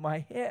of my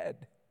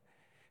head.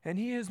 And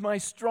He is my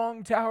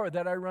strong tower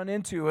that I run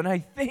into. And I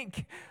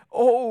think,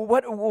 oh,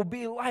 what it will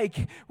be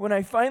like when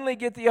I finally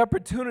get the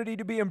opportunity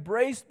to be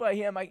embraced by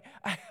Him.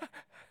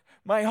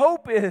 My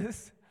hope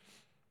is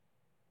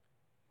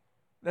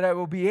that I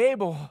will be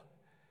able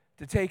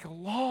to take a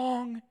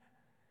long,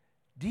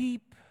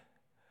 deep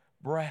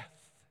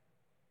breath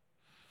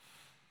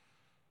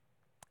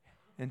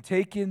and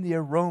take in the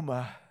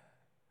aroma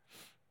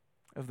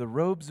of the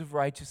robes of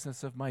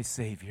righteousness of my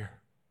Savior.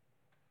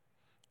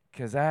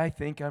 Because I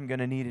think I'm going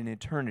to need an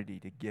eternity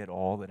to get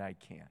all that I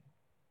can.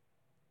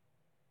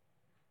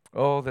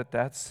 Oh,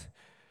 that's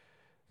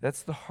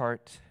the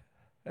heart,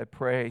 I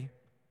pray,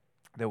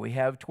 that we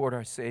have toward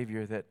our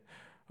Savior, that,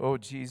 oh,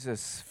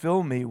 Jesus,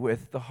 fill me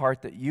with the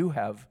heart that You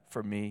have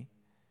for me.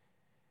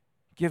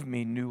 Give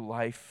me new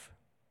life.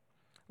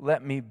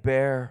 Let me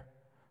bear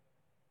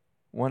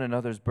one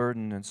another's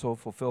burden and so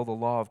fulfill the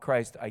law of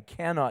Christ. I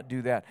cannot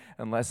do that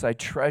unless I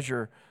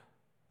treasure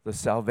the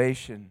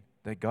salvation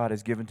that God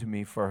has given to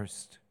me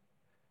first.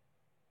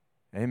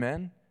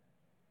 Amen?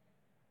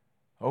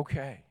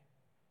 Okay.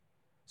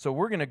 So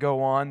we're going to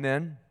go on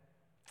then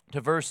to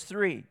verse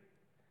 3. It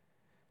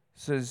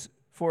says,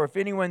 "For if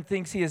anyone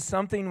thinks he is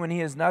something when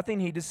he is nothing,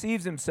 he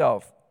deceives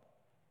himself."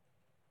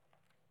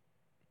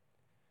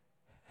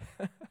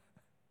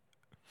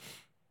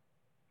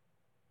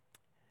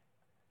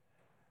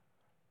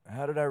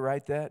 How did I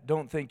write that?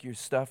 Don't think your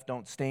stuff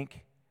don't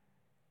stink.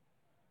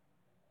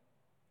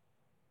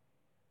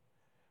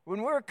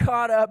 When we're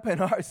caught up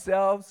in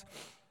ourselves,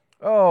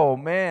 oh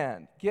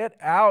man, get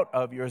out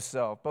of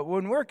yourself. But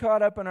when we're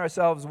caught up in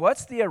ourselves,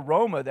 what's the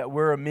aroma that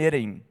we're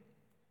emitting?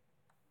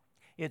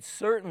 It's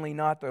certainly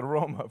not the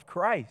aroma of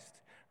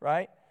Christ,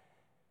 right?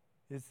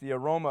 It's the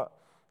aroma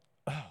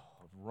of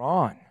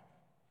Ron.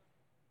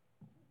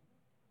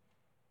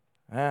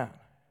 Man,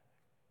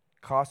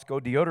 Costco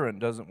deodorant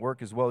doesn't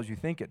work as well as you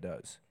think it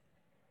does.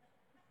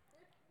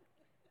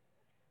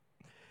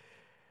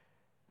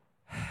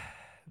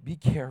 Be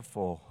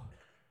careful,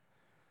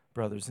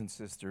 brothers and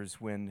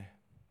sisters, when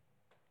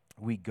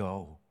we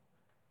go,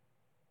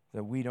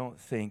 that we don't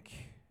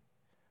think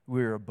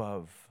we're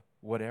above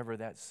whatever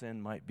that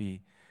sin might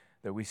be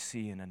that we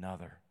see in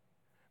another,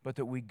 but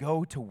that we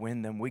go to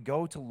win them, we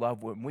go to love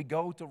them, we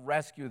go to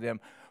rescue them,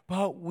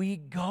 but we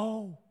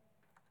go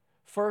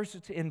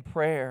first in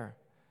prayer,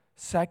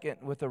 second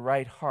with the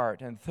right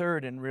heart, and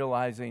third in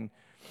realizing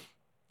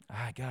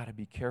I got to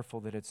be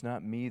careful that it's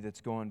not me that's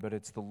going, but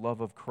it's the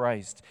love of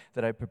Christ,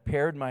 that I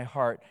prepared my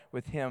heart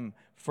with Him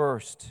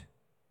first.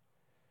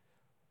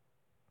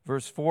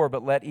 Verse 4,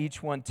 "But let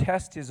each one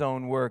test his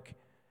own work,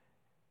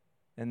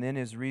 and then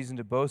his reason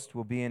to boast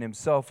will be in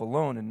himself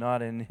alone and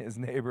not in his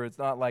neighbor." It's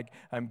not like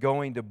I'm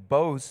going to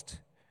boast.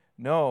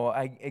 No,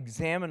 I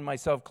examine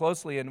myself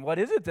closely. And what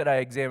is it that I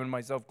examine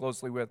myself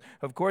closely with?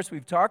 Of course,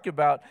 we've talked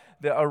about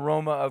the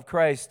aroma of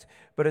Christ,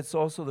 but it's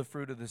also the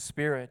fruit of the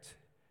Spirit.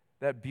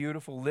 That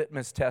beautiful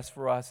litmus test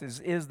for us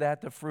is that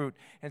the fruit?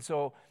 And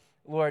so,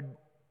 Lord,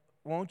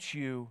 won't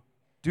You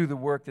do the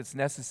work that's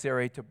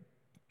necessary to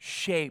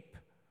shape,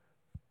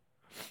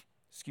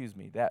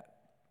 that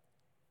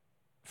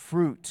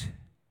fruit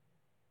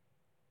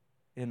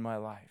in my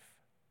life?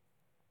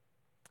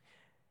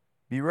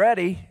 Be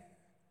ready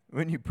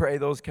when you pray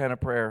those kind of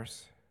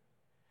prayers,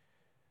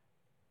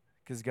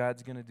 because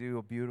God's going to do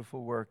a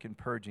beautiful work in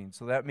purging.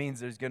 So that means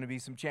there's going to be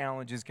some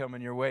challenges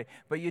coming your way.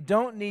 But you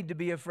don't need to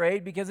be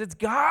afraid because it's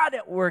God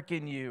at work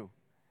in you.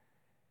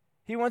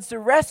 He wants to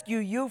rescue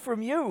you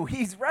from you.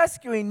 He's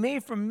rescuing me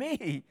from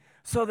me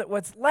so that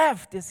what's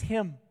left is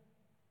Him.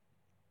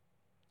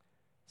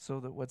 So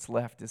that what's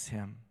left is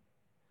Him.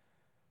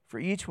 For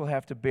each will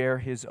have to bear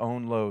his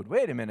own load.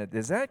 Wait a minute,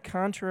 is that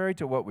contrary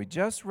to what we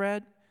just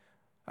read?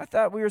 I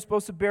thought we were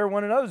supposed to bear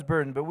one another's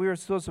burden, but we were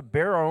supposed to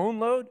bear our own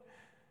load?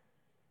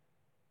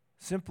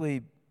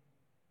 Simply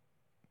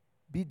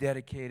be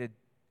dedicated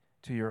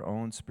to your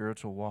own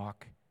spiritual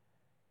walk.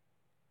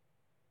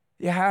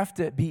 You have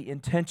to be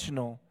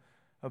intentional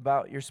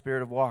about your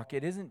spirit of walk.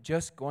 It isn't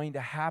just going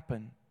to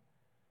happen.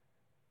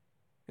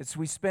 It's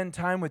we spend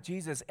time with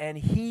Jesus and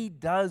He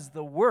does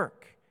the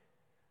work.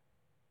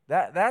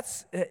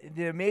 That's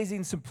the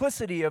amazing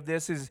simplicity of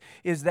this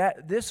is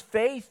that this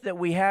faith that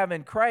we have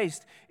in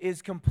Christ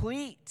is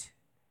complete.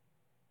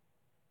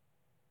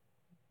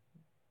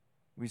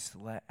 We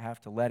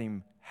have to let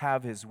Him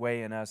have His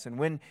way in us. And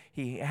when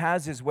He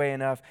has His way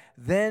in us,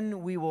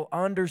 then we will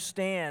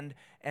understand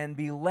and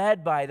be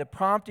led by the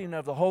prompting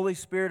of the Holy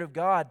Spirit of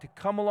God to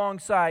come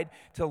alongside,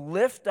 to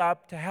lift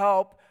up, to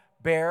help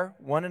bear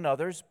one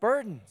another's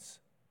burdens.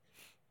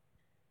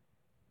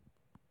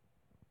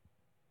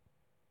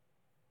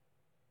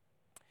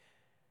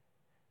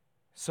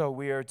 So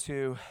we are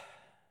to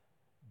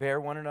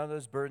bear one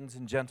another's burdens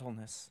in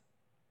gentleness.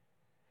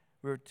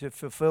 We're to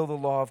fulfill the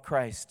law of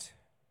Christ,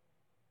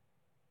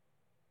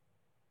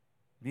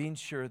 being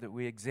sure that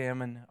we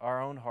examine our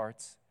own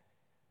hearts.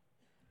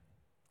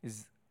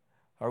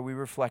 Are we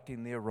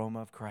reflecting the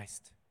aroma of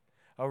Christ?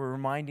 Are we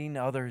reminding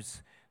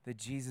others that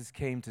Jesus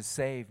came to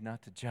save,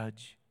 not to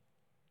judge?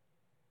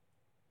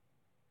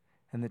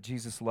 And that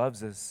Jesus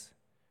loves us.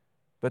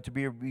 But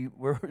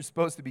we're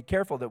supposed to be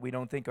careful that we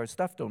don't think our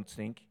stuff don't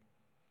stink.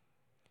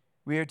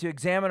 We are to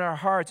examine our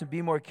hearts and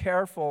be more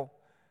careful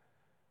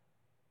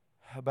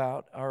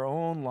about our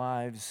own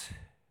lives,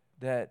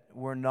 that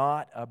we're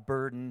not a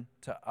burden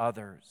to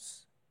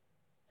others.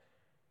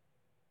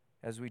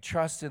 As we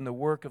trust in the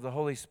work of the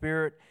Holy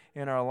Spirit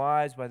in our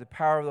lives, by the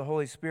power of the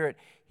Holy Spirit,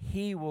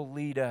 He will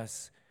lead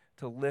us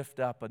to lift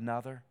up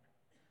another.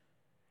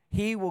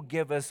 He will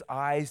give us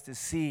eyes to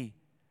see,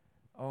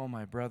 oh,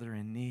 my brother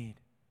in need.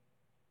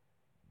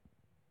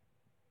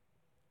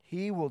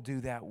 He will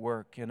do that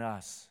work in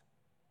us.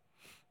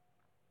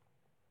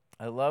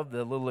 I love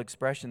the little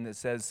expression that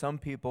says some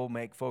people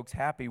make folks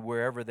happy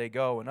wherever they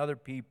go, and other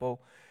people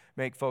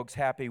make folks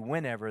happy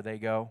whenever they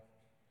go.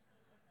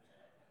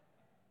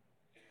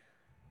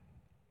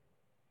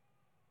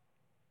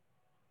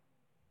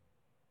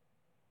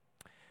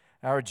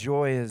 Our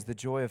joy is the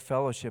joy of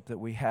fellowship that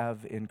we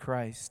have in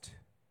Christ.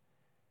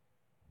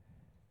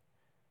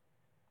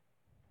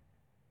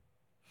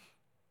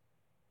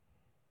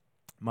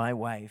 My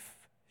wife,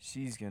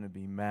 she's going to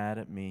be mad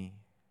at me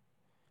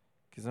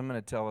because I'm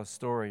going to tell a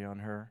story on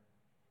her.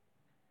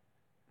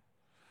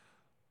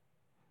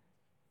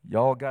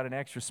 Y'all got an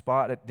extra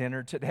spot at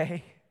dinner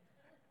today?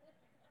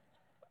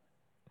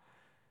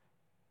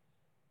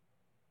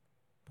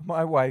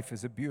 My wife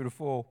is a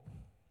beautiful,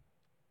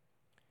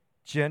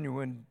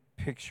 genuine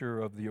picture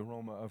of the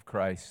aroma of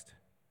Christ.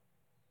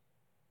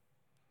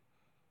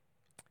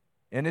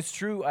 And it's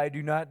true, I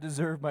do not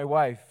deserve my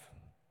wife.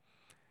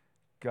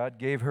 God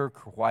gave her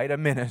quite a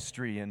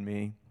ministry in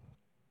me.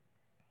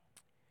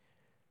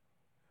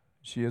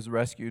 She has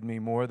rescued me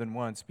more than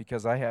once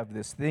because I have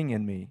this thing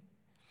in me.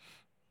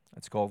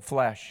 It's called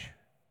flesh.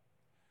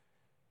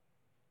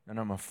 And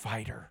I'm a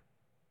fighter.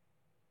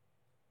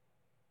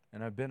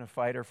 And I've been a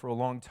fighter for a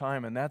long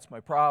time, and that's my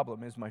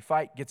problem, is my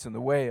fight gets in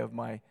the way of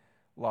my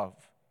love.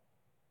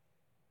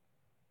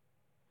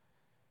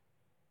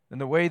 And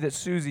the way that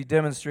Susie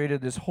demonstrated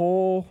this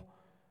whole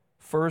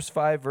first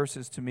 5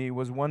 verses to me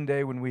was one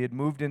day when we had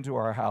moved into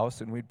our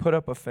house and we'd put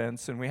up a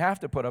fence, and we have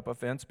to put up a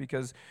fence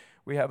because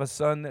we have a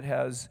son that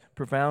has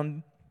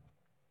profound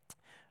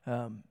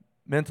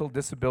mental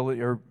disability,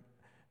 or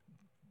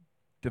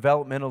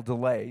developmental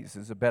delays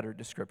is a better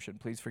description,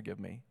 please forgive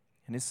me.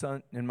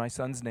 And my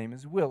son's name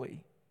is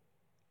Willie.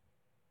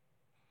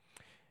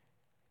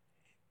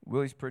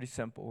 Willie's pretty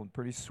simple and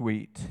pretty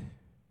sweet.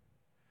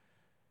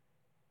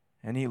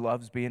 And he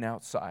loves being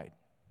outside.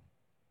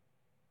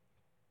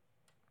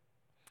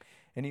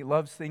 And he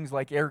loves things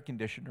like air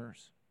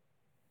conditioners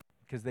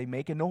because they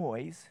make a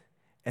noise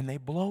and they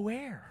blow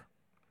air.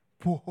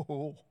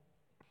 Whoa.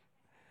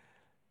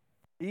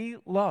 He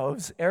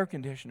loves air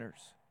conditioners.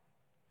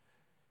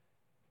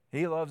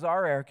 He loves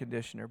our air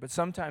conditioner, but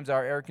sometimes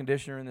our air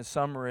conditioner in the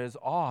summer is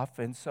off,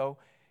 and so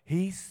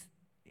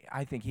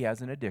I think he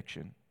has an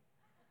addiction.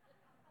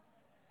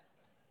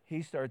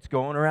 He starts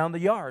going around the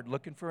yard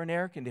looking for an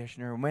air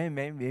conditioner.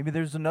 Maybe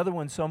there's another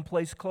one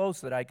someplace close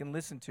that I can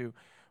listen to.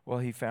 Well,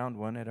 he found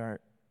one at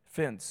our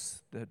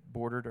fence that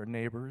bordered our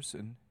neighbors,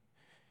 and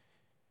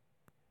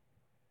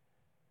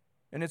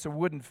it's a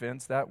wooden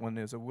fence. That one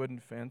is a wooden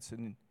fence,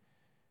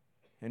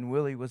 and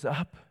Willie was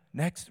up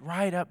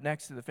right up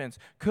next to the fence.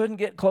 Couldn't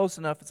get close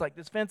enough. It's like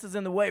this fence is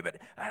in the way, but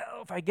I don't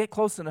know if I get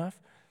close enough.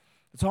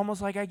 It's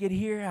almost like I could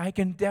hear. I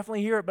can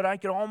definitely hear it, but I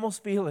could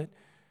almost feel it.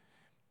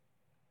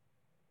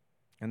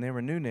 And they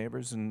were new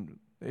neighbors, and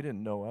they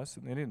didn't know us,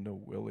 and they didn't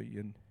know Willie.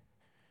 And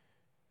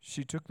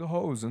she took the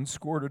hose and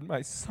squirted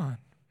my son.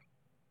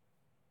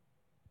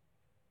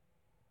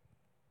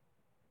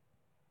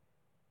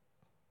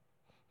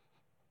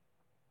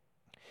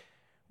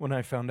 When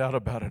I found out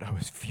about it, I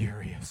was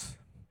furious.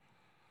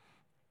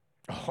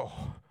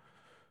 Oh,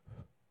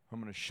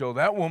 I'm going to show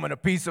that woman a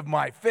piece of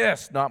my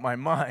fist, not my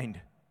mind.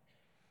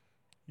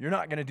 You're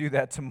not going to do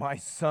that to my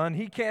son.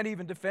 He can't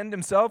even defend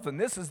himself, and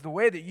this is the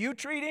way that you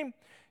treat him?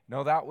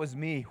 No, that was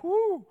me.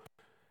 Whoo!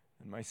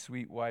 And my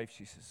sweet wife,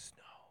 she says,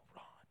 no,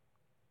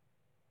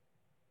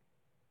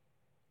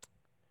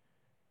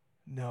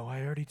 Ron. No,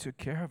 I already took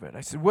care of it.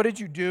 I said, what did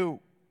you do?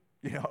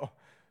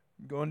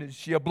 Is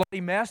she a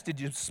bloody mess?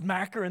 Did you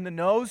smack her in the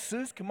nose,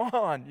 Sus? Come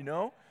on, Did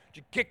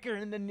you kick her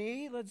in the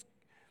knee? Did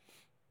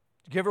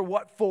you give her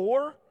what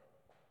for?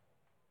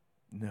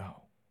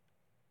 No.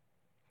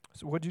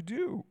 So what'd you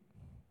do?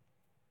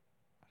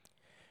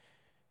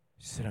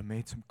 She said, I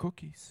made some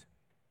cookies.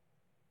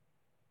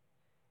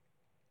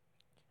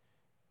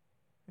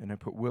 And I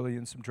put Willie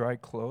in some dry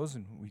clothes,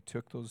 and we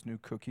took those new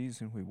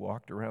cookies, and we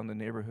walked around the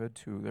neighborhood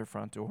to their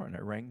front door, and I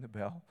rang the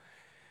bell.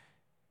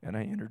 And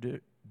I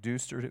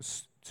introduced her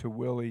to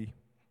Willie,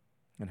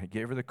 and I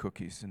gave her the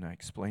cookies, and I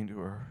explained to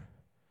her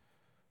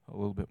a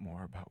little bit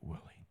more about Willie.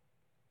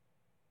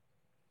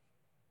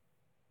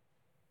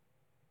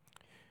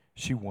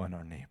 She won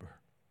our neighbor.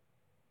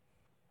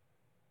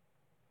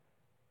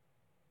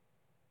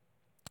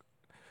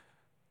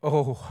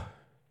 Oh,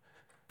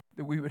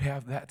 that we would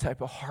have that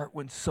type of heart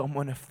when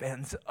someone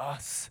offends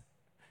us.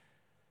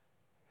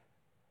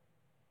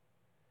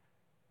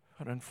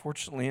 But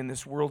unfortunately, in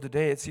this world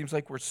today, it seems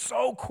like we're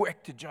so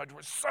quick to judge,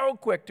 we're so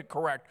quick to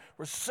correct,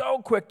 we're so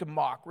quick to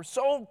mock, we're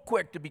so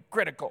quick to be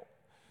critical.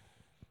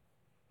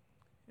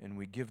 And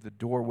we give the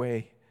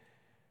doorway,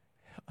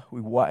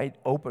 we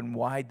open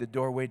wide the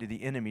doorway to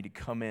the enemy to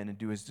come in and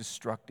do his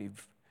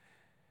destructive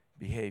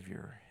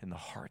behavior in the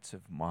hearts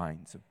of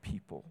minds of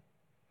people.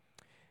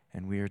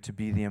 And we are to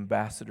be the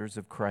ambassadors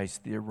of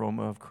Christ, the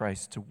aroma of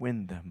Christ, to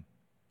win them.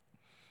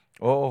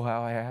 Oh,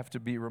 how I have to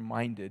be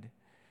reminded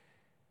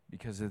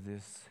because of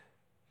this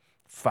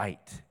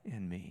fight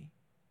in me.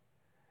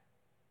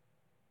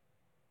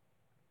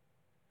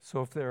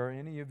 So if there are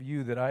any of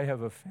you that I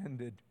have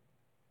offended,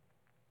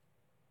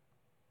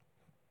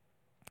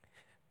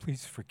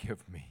 please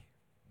forgive me.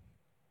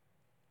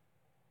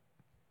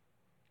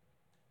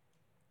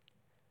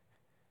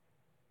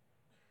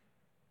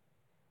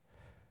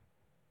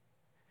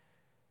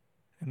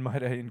 And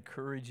might I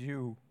encourage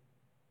you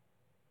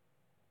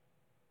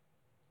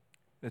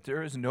that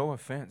there is no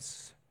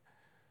offense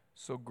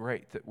so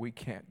great that we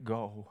can't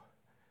go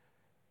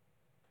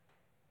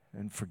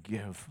and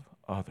forgive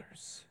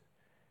others.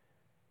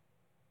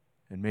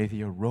 And may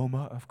the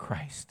aroma of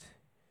Christ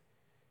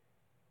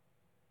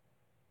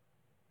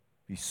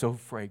be so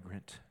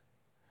fragrant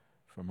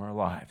from our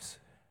lives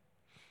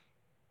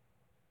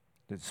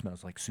that it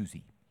smells like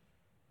Susie.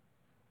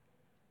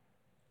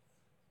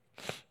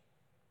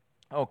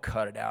 Oh,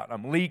 cut it out.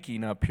 I'm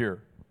leaking up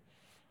here.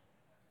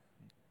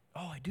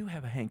 Oh, I do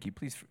have a hanky.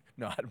 Please.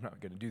 No, I'm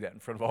not going to do that in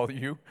front of all of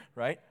you,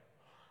 right?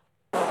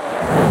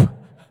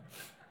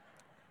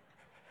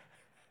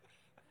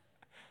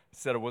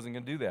 Said I wasn't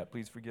going to do that.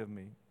 Please forgive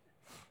me.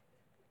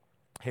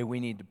 Hey, we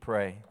need to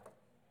pray.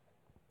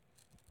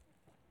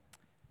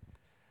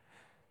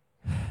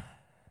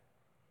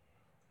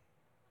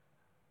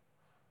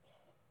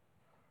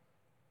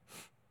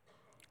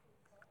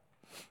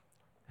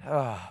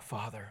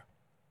 Father,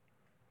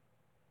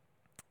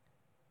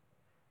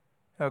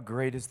 how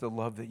great is the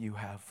love that you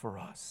have for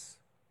us.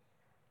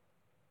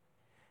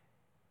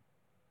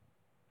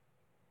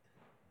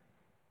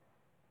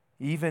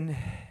 Even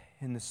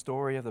in the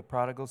story of the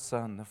prodigal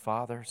son, the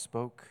father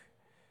spoke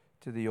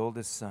to the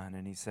oldest son,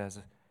 and he says,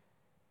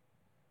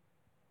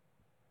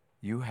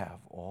 you have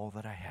all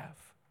that I have.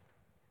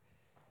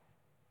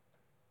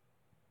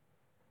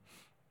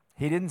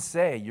 He didn't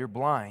say, you're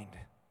blind,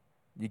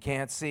 you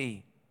can't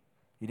see.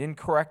 He didn't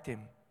correct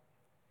him.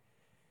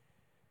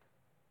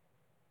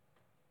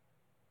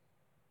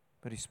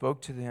 But he spoke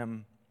to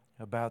them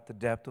about the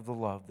depth of the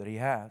love that he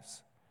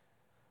has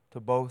to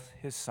both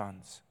his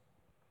sons.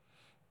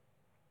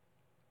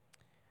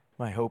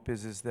 My hope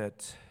is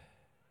that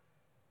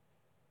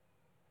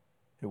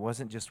it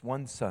wasn't just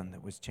one son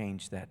that was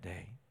changed that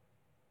day,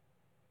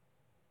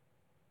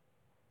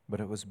 but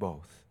it was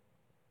both.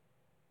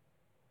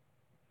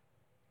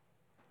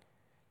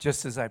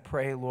 Just as I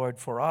pray, Lord,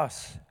 for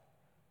us,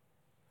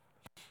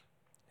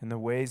 in the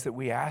ways that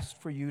we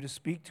asked for you to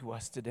speak to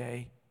us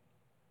today,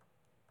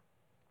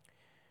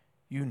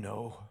 you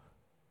know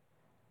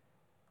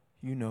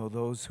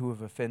those who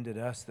have offended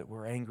us that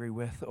we're angry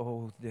with.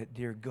 Oh, that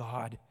dear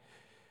God,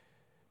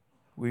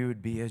 we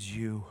would be as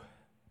you,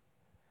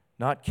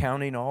 not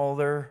counting all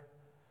their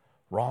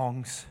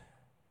wrongs,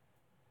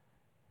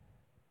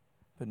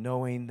 but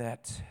knowing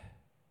that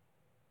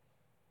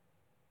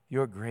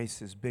your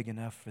grace is big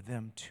enough for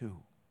them too.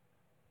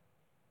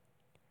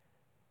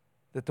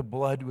 That the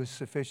blood was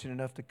sufficient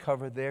enough to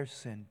cover their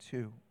sin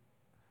too.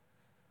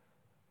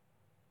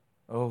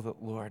 Oh,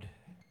 that Lord,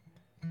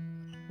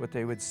 what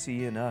they would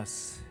see in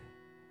us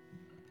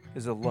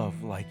is a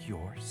love like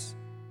yours.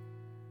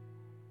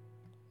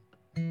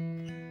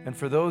 And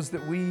for those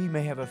that we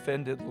may have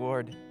offended,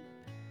 Lord,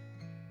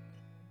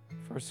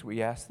 first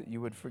we ask that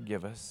you would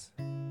forgive us.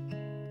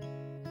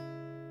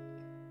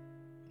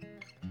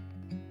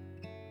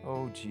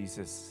 Oh,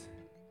 Jesus,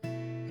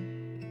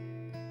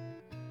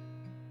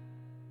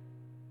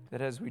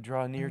 that as we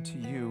draw near to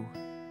you,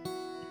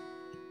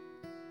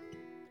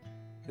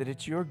 that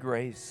it's your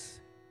grace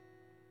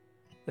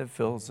that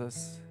fills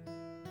us.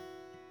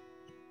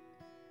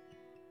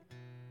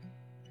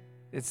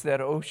 It's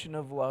that ocean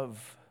of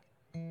love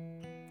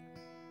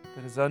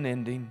that is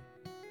unending,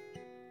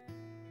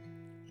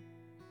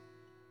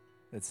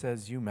 that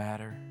says you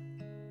matter.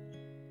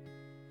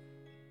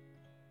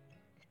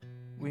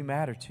 We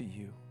matter to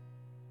you.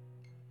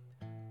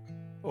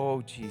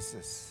 Oh,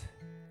 Jesus,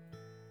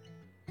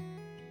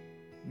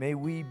 may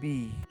we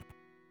be,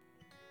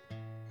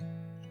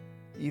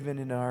 even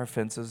in our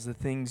offenses, the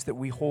things that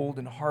we hold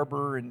and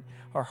harbor in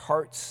our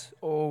hearts.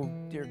 Oh,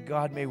 dear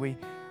God, may we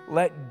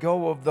let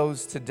go of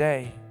those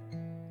today.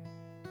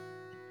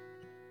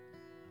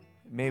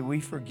 May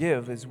we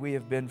forgive as we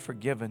have been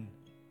forgiven.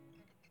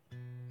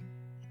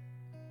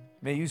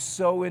 May you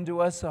sow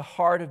into us a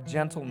heart of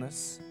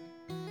gentleness,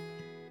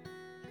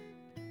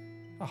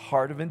 a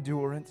heart of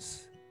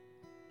endurance,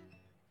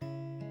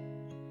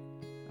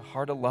 a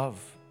heart of love,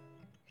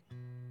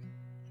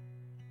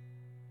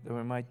 that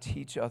we might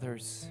teach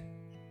others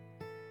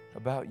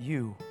about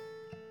you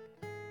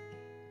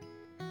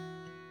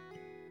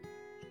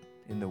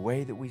in the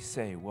way that we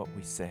say what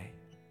we say.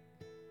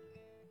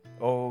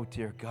 Oh,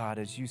 dear God,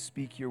 as you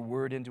speak your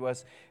word into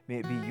us, may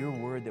it be your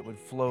word that would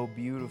flow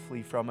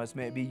beautifully from us.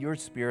 May it be your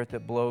spirit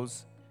that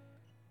blows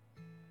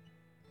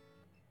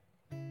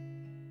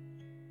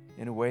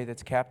in a way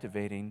that's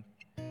captivating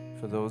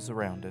for those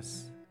around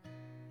us,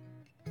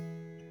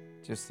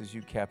 just as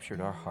you captured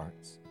our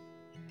hearts.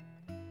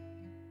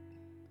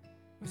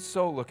 We're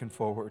so looking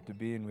forward to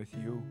being with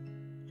you.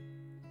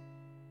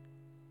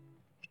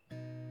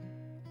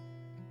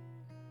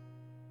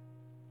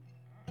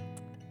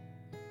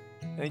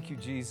 Thank you,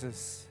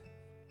 Jesus.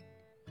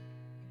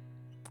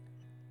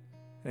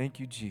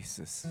 Thank you,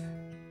 Jesus,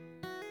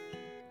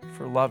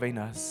 for loving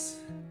us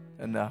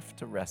enough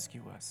to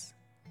rescue us.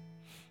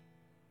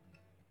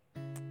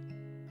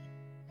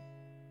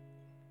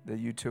 That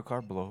you took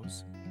our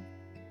blows.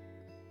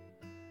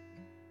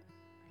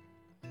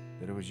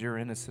 That it was your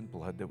innocent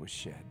blood that was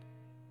shed.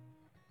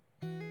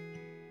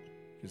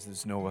 Because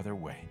there's no other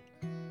way.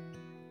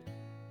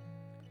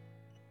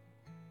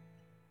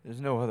 There's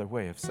no other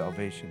way of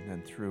salvation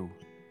than through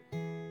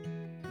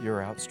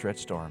your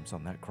outstretched arms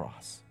on that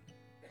cross.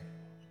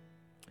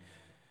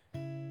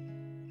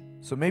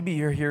 So maybe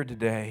you're here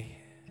today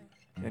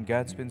and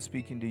God's been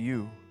speaking to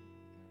you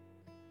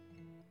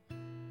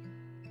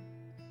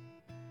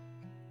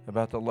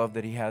about the love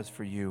that he has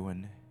for you,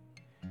 and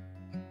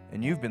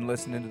you've been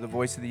listening to the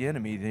voice of the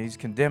enemy, that he's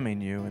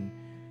condemning you and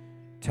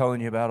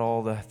telling you about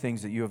all the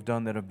things that you have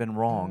done that have been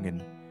wrong,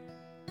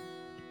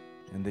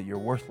 and that you're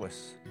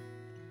worthless.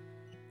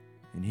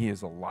 And he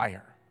is a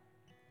liar.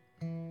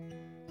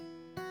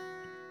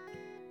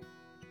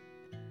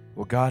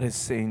 Well, God is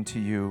saying to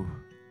you,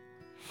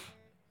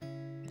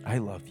 I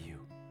love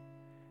you,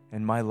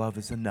 and my love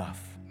is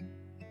enough.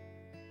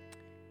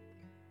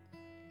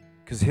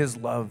 Because his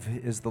love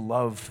is the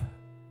love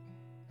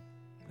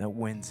that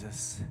wins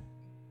us.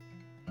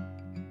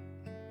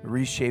 It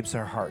reshapes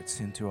our hearts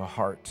into a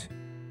heart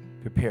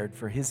prepared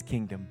for his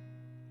kingdom.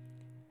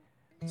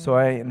 So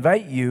I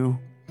invite you,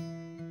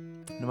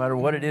 no matter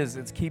what it is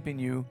that's keeping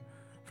you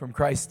from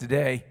Christ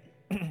today,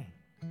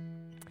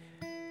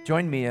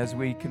 join me as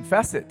we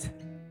confess it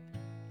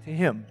to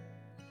him.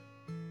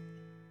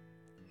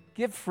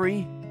 Give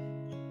free.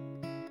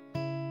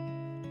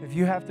 If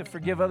you have to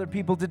forgive other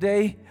people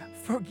today,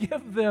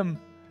 forgive them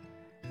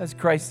as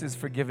Christ has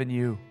forgiven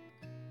you.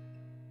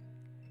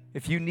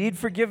 If you need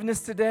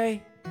forgiveness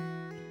today,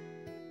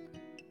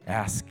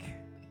 ask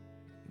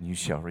and you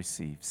shall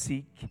receive.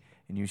 Seek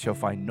and you shall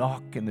find.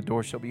 Knock and the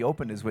door shall be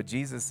opened, is what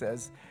Jesus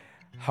says.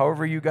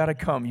 However you got to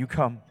come, you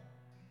come.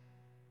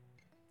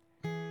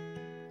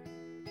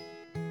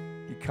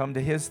 You come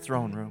to his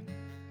throne room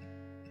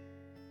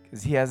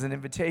because he has an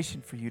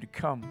invitation for you to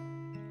come.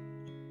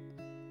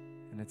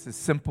 And it's as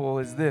simple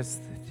as this,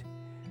 that,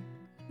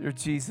 dear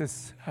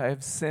Jesus, I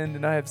have sinned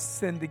and I have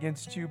sinned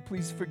against you.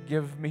 Please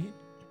forgive me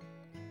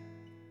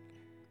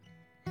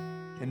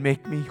and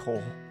make me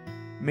whole.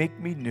 Make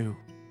me new.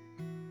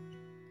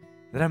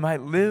 That I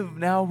might live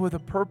now with a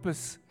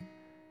purpose,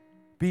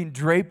 being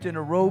draped in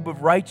a robe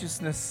of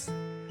righteousness,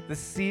 the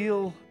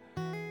seal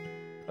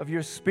of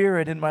your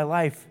Spirit in my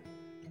life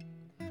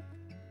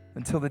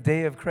until the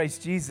day of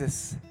Christ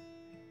Jesus,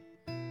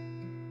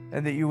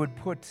 and that you would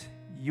put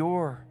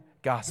your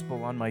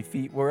gospel on my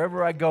feet.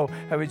 Wherever I go,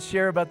 I would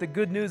share about the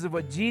good news of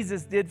what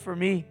Jesus did for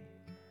me.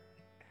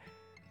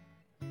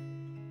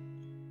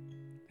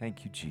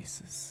 Thank you,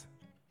 Jesus.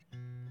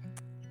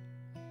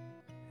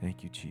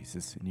 Thank you,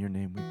 Jesus. In your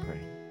name we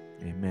pray.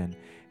 Amen.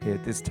 Hey,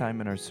 at this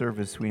time in our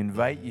service, we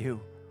invite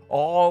you,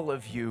 all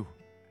of you,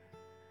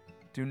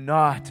 do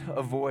not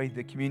avoid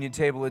the communion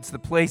table. It's the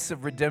place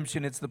of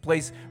redemption. It's the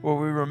place where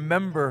we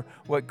remember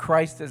what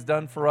Christ has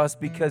done for us,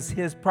 because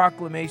his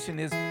proclamation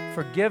is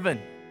forgiven.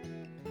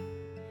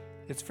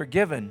 It's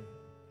forgiven.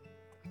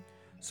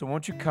 So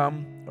won't you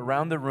come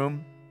around the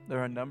room? There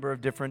are a number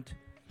of different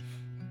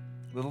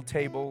little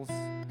tables,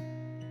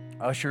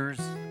 ushers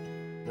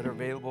that are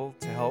available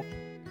to help.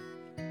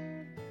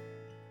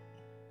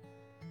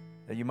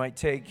 That you might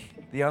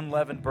take the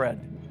unleavened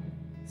bread,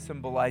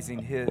 symbolizing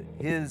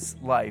his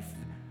life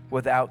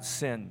without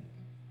sin,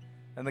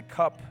 and the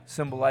cup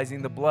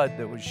symbolizing the blood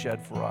that was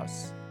shed for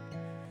us.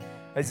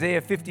 Isaiah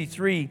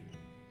 53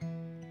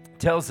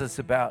 tells us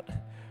about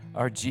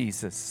our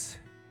Jesus.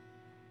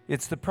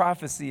 It's the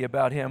prophecy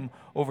about him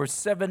over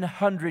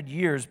 700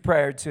 years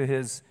prior to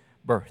his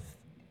birth.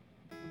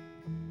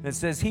 It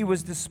says, he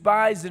was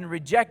despised and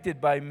rejected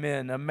by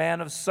men, a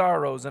man of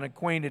sorrows and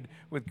acquainted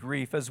with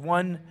grief, as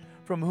one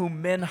from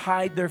whom men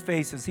hide their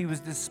faces. He was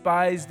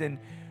despised and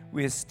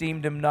we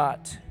esteemed him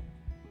not.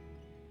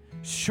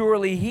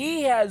 Surely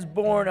he has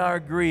borne our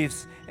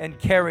griefs and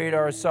carried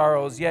our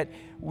sorrows, yet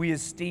we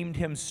esteemed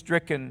him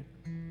stricken,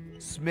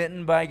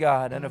 smitten by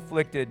God, and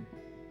afflicted.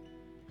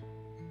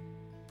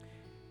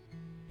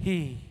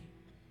 He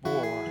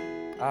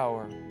bore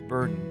our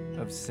burden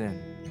of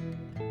sin.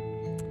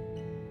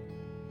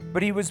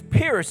 But he was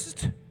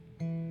pierced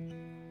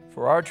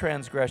for our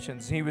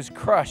transgressions. He was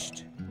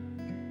crushed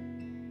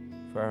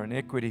for our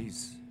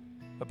iniquities.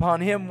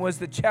 Upon him was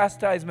the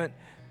chastisement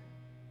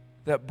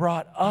that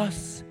brought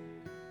us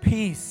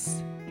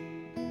peace.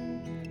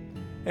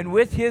 And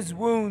with his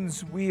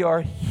wounds we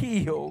are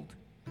healed.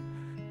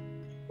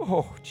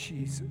 Oh,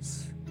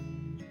 Jesus.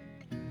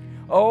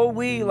 Oh,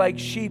 we like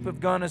sheep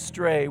have gone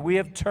astray. We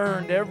have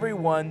turned every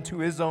one to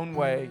his own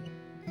way.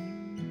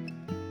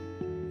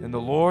 And the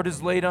Lord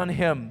has laid on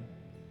him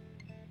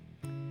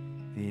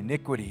the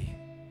iniquity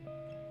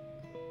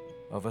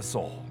of us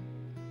all.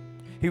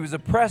 He was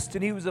oppressed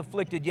and he was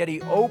afflicted, yet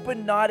he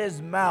opened not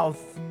his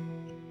mouth.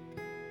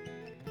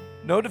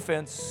 No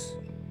defense,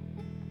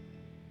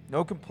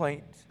 no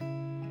complaint,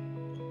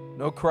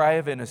 no cry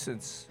of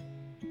innocence.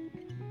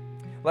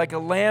 Like a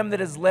lamb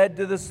that is led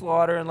to the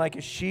slaughter, and like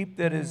a sheep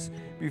that is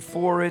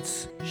before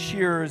its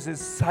shearers is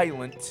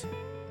silent,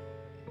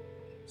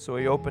 so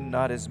he opened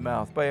not his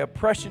mouth. By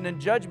oppression and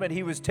judgment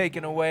he was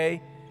taken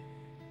away.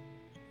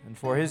 And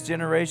for his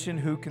generation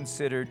who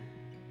considered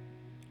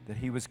that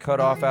he was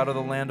cut off out of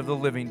the land of the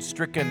living,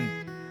 stricken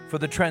for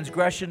the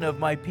transgression of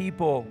my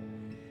people.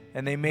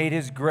 And they made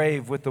his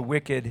grave with the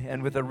wicked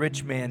and with a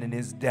rich man in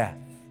his death,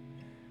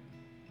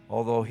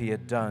 although he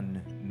had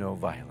done no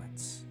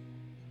violence,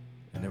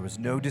 and there was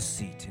no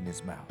deceit in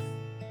his mouth.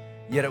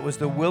 Yet it was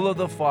the will of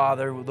the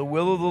Father, the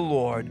will of the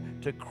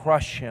Lord, to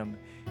crush him.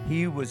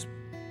 He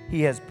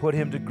has put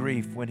him to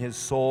grief when his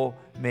soul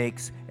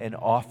makes an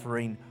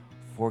offering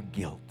for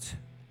guilt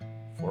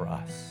for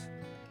us.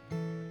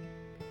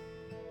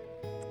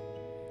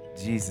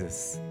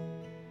 Jesus,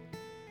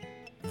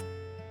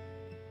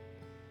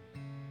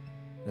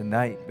 the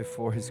night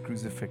before his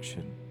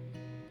crucifixion,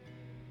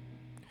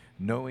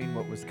 knowing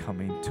what was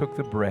coming, took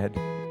the bread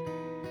and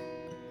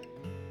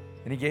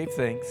he gave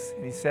thanks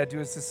and he said to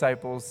his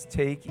disciples,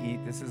 "Take,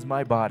 eat, this is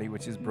my body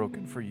which is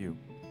broken for you."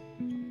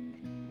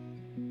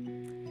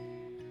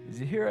 Did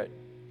you hear it?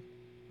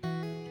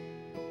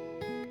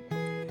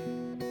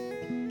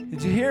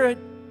 Did you hear it?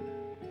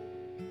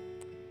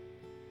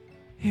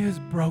 He was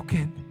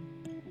broken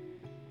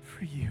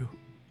for you.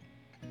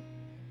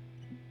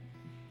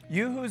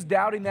 You who's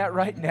doubting that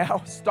right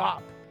now,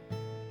 stop.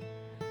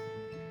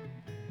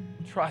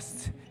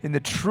 Trust in the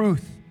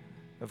truth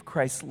of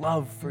Christ's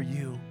love for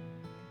you.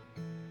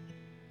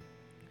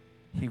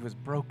 He was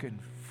broken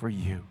for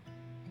you.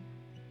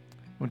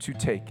 Won't you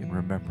take in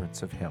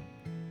remembrance of him?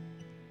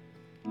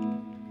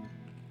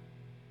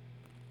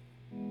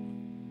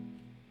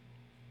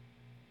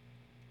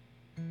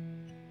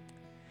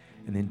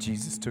 And then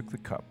Jesus took the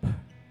cup.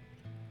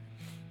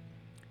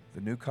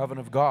 The new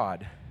covenant of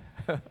God.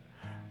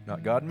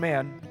 Not God and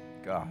man,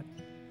 God.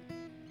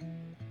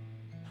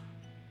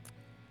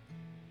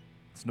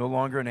 It's no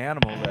longer an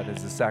animal that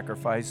is a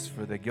sacrifice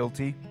for the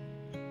guilty,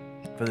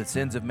 for the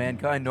sins of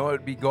mankind. No, it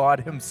would be God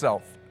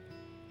himself.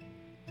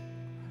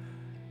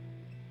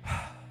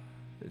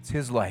 It's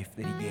his life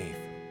that he gave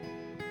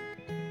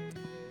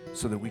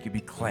so that we could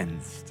be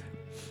cleansed.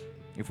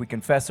 If we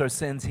confess our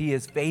sins, he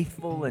is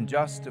faithful and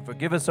just to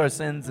forgive us our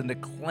sins and to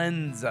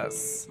cleanse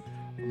us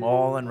from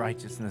all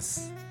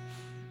unrighteousness.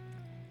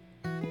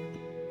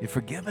 You're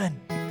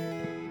forgiven.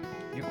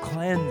 You're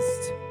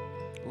cleansed.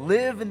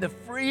 Live in the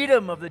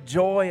freedom of the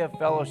joy of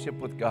fellowship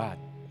with God.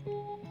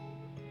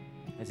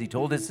 As he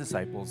told his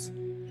disciples,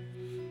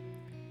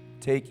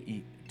 take,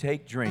 eat,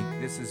 Take, drink.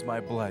 This is my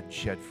blood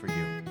shed for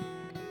you.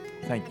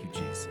 Thank you,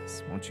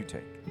 Jesus. Won't you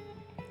take?